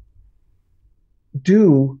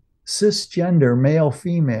 do cisgender,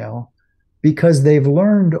 male-female, because they've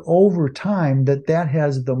learned over time that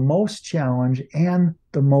has the most challenge and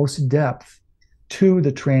the most depth to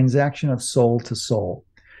the transaction of soul to soul.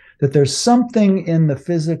 That there's something in the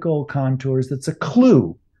physical contours that's a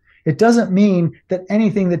clue. It doesn't mean that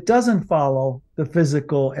anything that doesn't follow the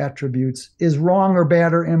physical attributes is wrong or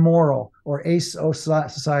bad or immoral or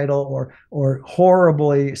asocial or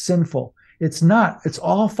horribly sinful. It's not. It's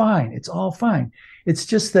all fine. It's all fine. It's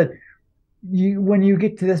just that when you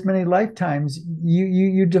get to this many lifetimes,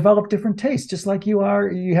 you develop different tastes, just like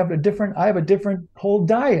I have a different whole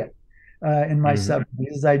diet in my 70s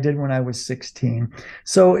as I did when I was 16.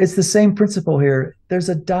 So it's the same principle here. There's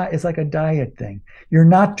it's like a diet thing. You're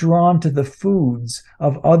not drawn to the foods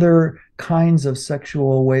of other kinds of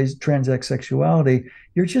sexual ways, transact sexuality.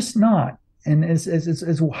 You're just not. And it's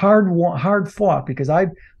hard fought, because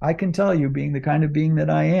I can tell you, being the kind of being that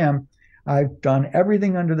I am, I've done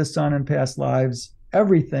everything under the sun in past lives,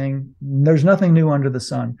 everything. There's nothing new under the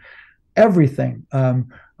sun, everything.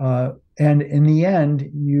 And in the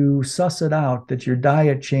end, you suss it out that your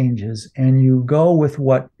diet changes and you go with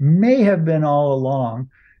what may have been all along,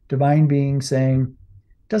 divine being saying,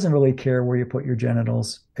 doesn't really care where you put your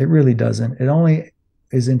genitals. It really doesn't. It only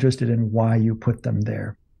is interested in why you put them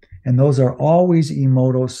there. And those are always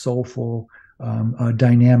emoto, soulful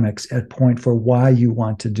dynamics at point for why you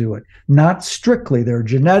want to do it. Not strictly. They're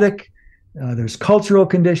genetic, there's cultural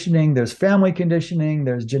conditioning, there's family conditioning,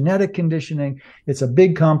 there's genetic conditioning. It's a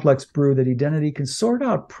big complex brew that identity can sort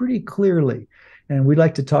out pretty clearly. And we'd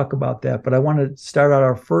like to talk about that. But I want to start out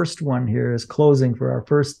our first one here as closing for our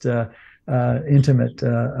first intimate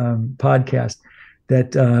podcast,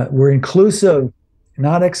 that we're inclusive,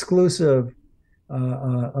 not exclusive,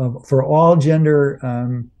 for all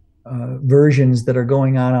gender versions that are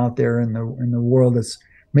going on out there in the world that's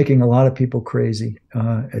making a lot of people crazy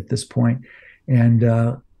at this point. And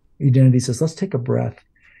identity says, let's take a breath.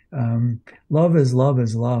 Love is love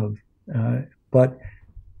is love. But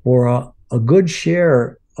for a good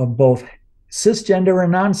share of both cisgender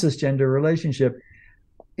and non-cisgender relationship,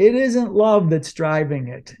 it isn't love that's driving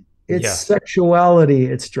it. It's sexuality.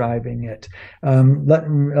 It's driving it.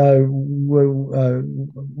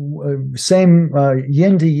 Same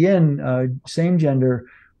yin to yin, same gender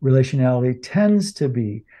relationality tends to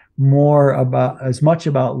be as much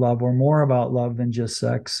about love or more about love than just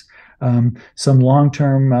sex. Some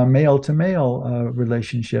long-term male to male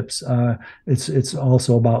relationships, it's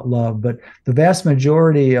also about love. But the vast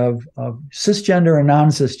majority of cisgender and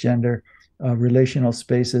non-cisgender relational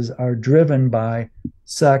spaces are driven by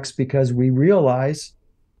sex, because we realize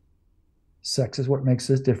sex is what makes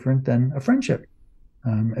us different than a friendship.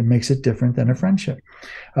 It makes it different than a friendship.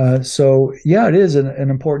 So yeah, it is an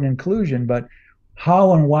important inclusion, but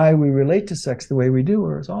how and why we relate to sex the way we do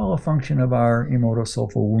is all a function of our emotive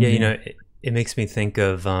soulful wounding. Yeah, it makes me think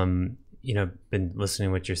of, been listening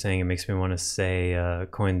to what you're saying. It makes me want to say,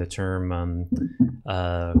 coin the term,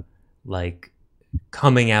 like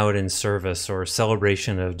coming out in service, or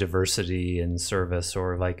celebration of diversity in service,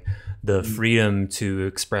 or like the freedom to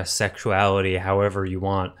express sexuality however you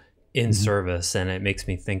want in service. And it makes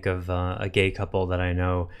me think of a gay couple that I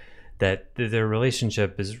know that their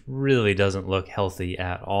relationship really doesn't look healthy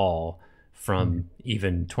at all from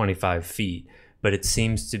even 25 feet. But it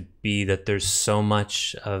seems to be that there's so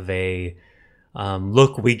much of a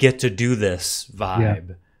look, we get to do this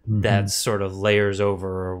vibe. that sort of layers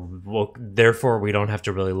over, well, therefore we don't have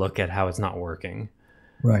to really look at how it's not working.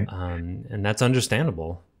 Right. And that's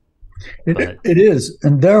understandable. It is.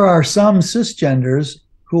 And there are some cisgenders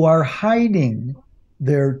who are hiding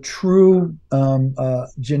their true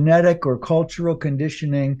genetic or cultural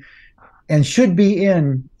conditioning and should be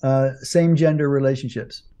in same gender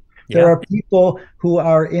relationships. There are people who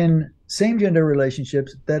are in same gender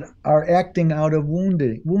relationships that are acting out of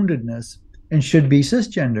woundedness and should be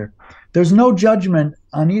cisgender. There's no judgment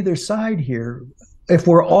on either side here. If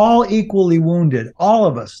we're all equally wounded, all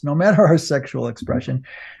of us, no matter our sexual expression,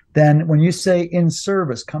 then when you say in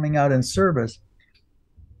service, coming out in service,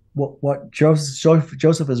 what Joseph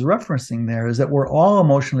is referencing there is that we're all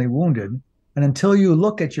emotionally wounded. And until you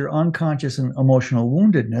look at your unconscious and emotional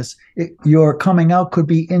woundedness, your coming out could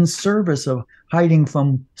be in service of hiding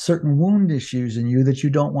from certain wound issues in you that you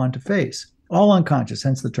don't want to face. All unconscious,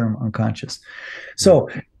 hence the term unconscious. So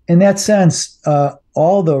in that sense,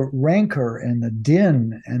 all the rancor and the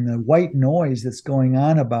din and the white noise that's going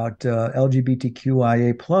on about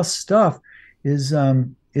LGBTQIA plus stuff is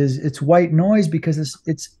it's white noise because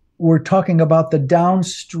we're talking about the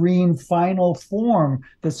downstream final form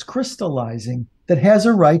that's crystallizing that has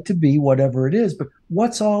a right to be whatever it is. But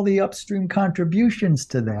what's all the upstream contributions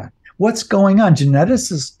to that? What's going on?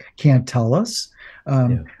 Geneticists can't tell us.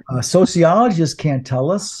 Sociologists can't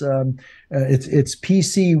tell us. It's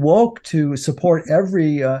PC woke to support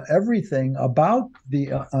everything about the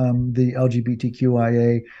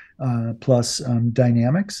LGBTQIA plus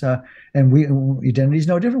dynamics, and identity is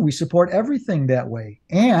no different. We support everything that way,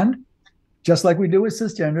 and just like we do with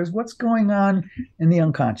cisgenders, what's going on in the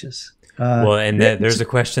unconscious? There's a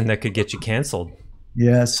question that could get you canceled.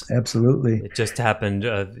 Yes, absolutely. It just happened,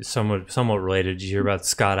 somewhat related. Did you hear about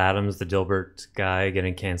Scott Adams, the Dilbert guy,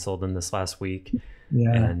 getting canceled in this last week?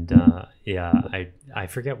 Yeah. And I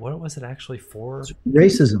forget what was it actually for? It's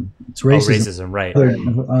racism. It's racism. Oh, racism, right.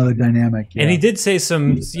 Other dynamic. Yeah. And he did say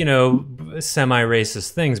some,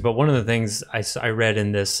 semi-racist things, but one of the things I read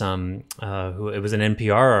in this, it was an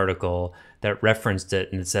NPR article that referenced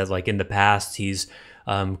it, and it said, like, in the past, he's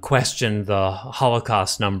questioned the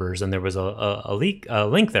Holocaust numbers, and there was a link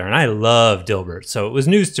there. And I love Dilbert, so it was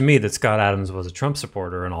news to me that Scott Adams was a Trump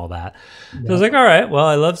supporter and all that. So I was like, all right, well,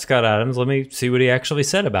 I love Scott Adams. Let me see what he actually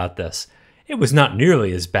said about this. It was not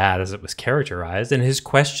nearly as bad as it was characterized, and his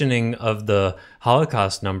questioning of the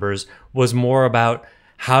Holocaust numbers was more about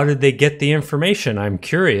how did they get the information? I'm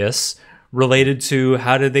curious, related to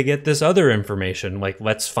how did they get this other information? Like,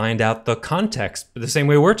 let's find out the context, the same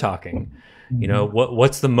way we're talking.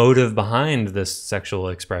 What's the motive behind this sexual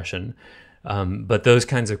expression? But those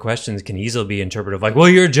kinds of questions can easily be interpreted like, well,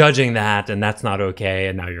 you're judging that, and that's not okay,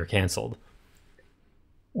 and now you're canceled.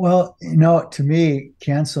 Well, to me,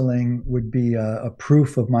 canceling would be a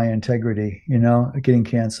proof of my integrity, getting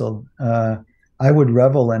canceled. I would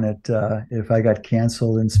revel in it if I got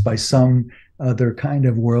canceled by some other kind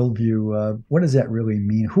of worldview. What does that really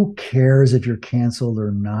mean? Who cares if you're canceled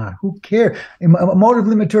or not? Who cares?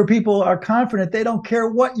 Emotively mature people are confident they don't care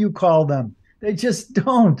what you call them. They just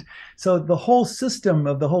don't. So the whole system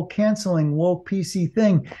of the whole canceling woke PC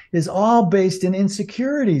thing is all based in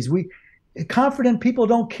insecurities. Confident people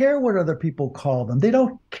don't care what other people call them. They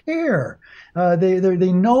don't care.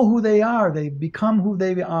 They know who they are. They become who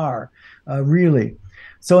they are, really.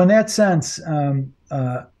 So in that sense,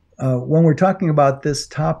 when we're talking about this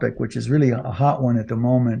topic, which is really a hot one at the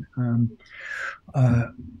moment,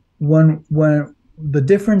 when the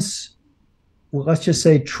difference, well, let's just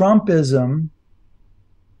say Trumpism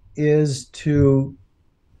is to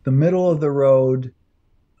the middle of the road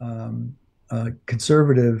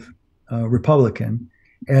conservative Republican,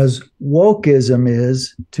 as wokeism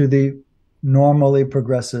is to the normally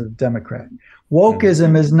progressive Democrat.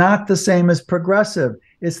 Wokeism is not the same as progressive.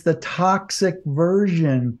 It's the toxic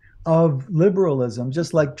version of liberalism,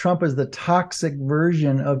 just like Trump is the toxic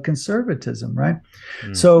version of conservatism, right?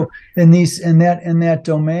 So in that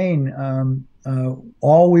domain,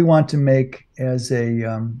 all we want to make as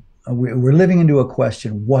we're living into a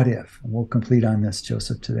question, what if? And we'll complete on this,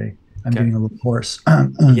 Joseph, today. I'm getting a little hoarse.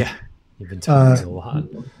 Yeah, you've been talking a lot.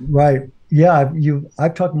 Right. Yeah,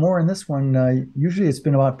 I've talked more in this one. Usually it's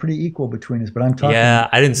been about pretty equal between us, but I'm talking. Yeah,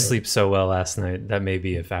 I didn't sleep so well last night. That may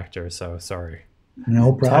be a factor, so sorry.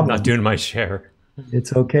 No problem. I'm not doing my share.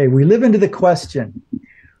 It's okay. We live into the question.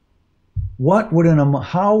 In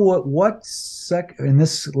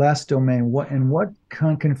this last domain, what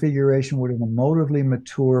configuration would an emotively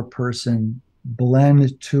mature person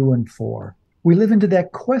blend to and for? We live into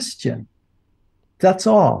that question. That's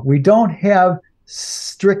all. We don't have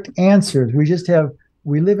strict answers.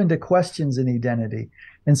 We live into questions in identity.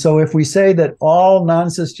 And so if we say that all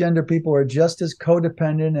non-cisgender people are just as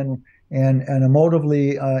codependent and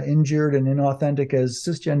emotively injured and inauthentic as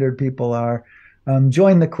cisgendered people are,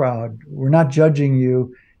 join the crowd. We're not judging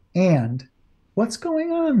you. And what's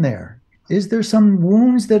going on there? Is there some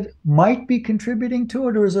wounds that might be contributing to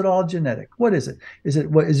it, or is it all genetic? What is it? Is it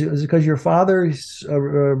because your father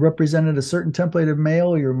represented a certain template of male,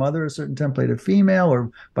 or your mother a certain template of female, or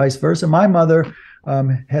vice versa? My mother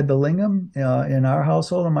had the lingam in our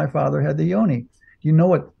household, and my father had the yoni. You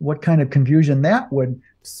know what kind of confusion that would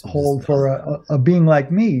hold for a being like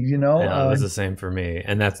me, you know? Yeah, it was the same for me.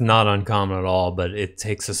 And that's not uncommon at all, but it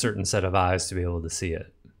takes a certain set of eyes to be able to see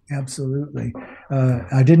it. Absolutely.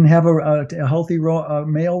 I didn't have a healthy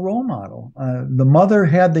male role model. The mother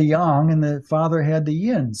had the yang and the father had the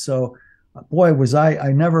yin. So, boy,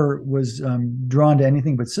 I never was drawn to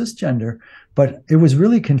anything but cisgender. But it was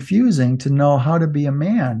really confusing to know how to be a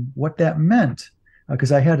man, what that meant,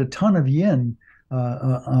 because I had a ton of yin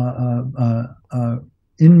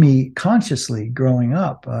in me consciously growing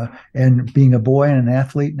up, and being a boy and an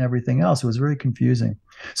athlete and everything else. It was very confusing.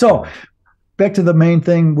 So, back to the main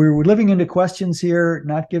thing, we're living into questions here,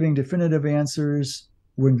 not giving definitive answers.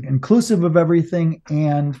 We're inclusive of everything,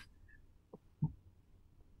 and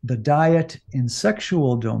the diet in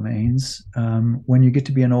sexual domains, when you get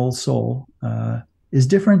to be an old soul, is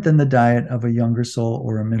different than the diet of a younger soul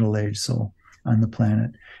or a middle-aged soul on the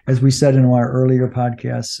planet. As we said in our earlier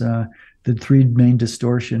podcasts, the three main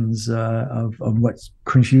distortions of what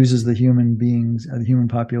confuses the human beings, the human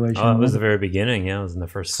population. Oh, it was the very beginning. Yeah, it was in the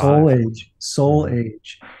first soul five. age. Soul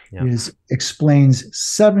age explains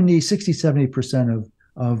 60-70%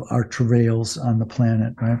 of our travails on the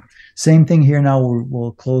planet. Right. Same thing here. Now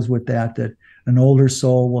we'll close with that an older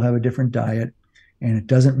soul will have a different diet, and it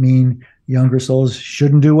doesn't mean younger souls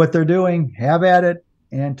shouldn't do what they're doing. Have at it,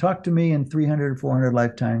 and talk to me in 300 or 400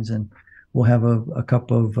 lifetimes, and we'll have a cup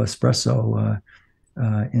of espresso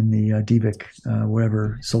in the Divic,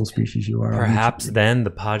 whatever soul species you are. Perhaps then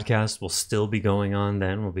the podcast will still be going on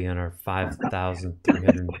then. We'll be on our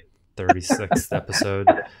 5,336th episode.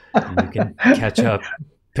 And you can catch up,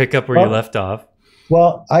 pick up where you left off.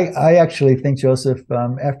 Well, I actually think, Joseph,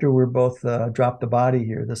 after we're both dropped the body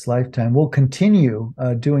here this lifetime, we'll continue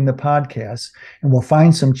doing the podcast, and we'll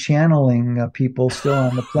find some channeling people still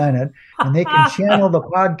on the planet, and they can channel the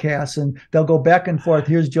podcast, and they'll go back and forth.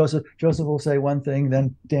 Here's Joseph. Joseph will say one thing,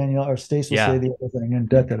 then Daniel or Stace will say the other thing, and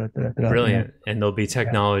Brilliant. And there'll be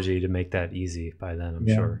technology to make that easy by then, I'm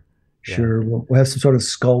sure. Sure. We'll have some sort of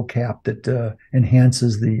skull cap that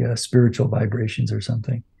enhances the spiritual vibrations or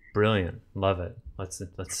something. Brilliant. Love it. Let's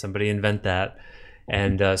somebody invent that.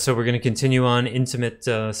 And so we're going to continue on intimate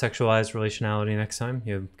sexualized relationality next time.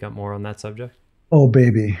 You got more on that subject? Oh,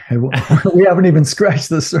 baby. We haven't even scratched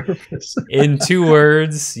the surface. In 2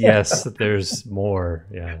 words, yes, there's more.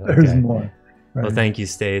 Yeah, okay. There's more. Right. Well, thank you,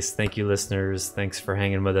 Stace. Thank you, listeners. Thanks for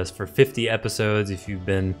hanging with us for 50 episodes if you've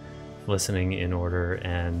been listening in order.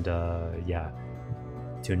 And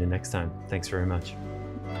tune in next time. Thanks very much.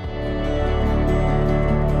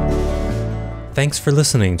 Thanks for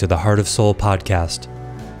listening to the Heart of Soul podcast.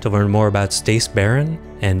 To learn more about Stace Barron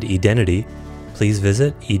and Identity, please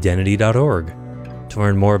visit identity.org. To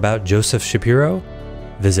learn more about Joseph Shapiro,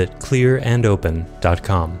 visit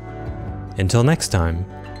clearandopen.com. Until next time,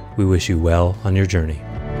 we wish you well on your journey.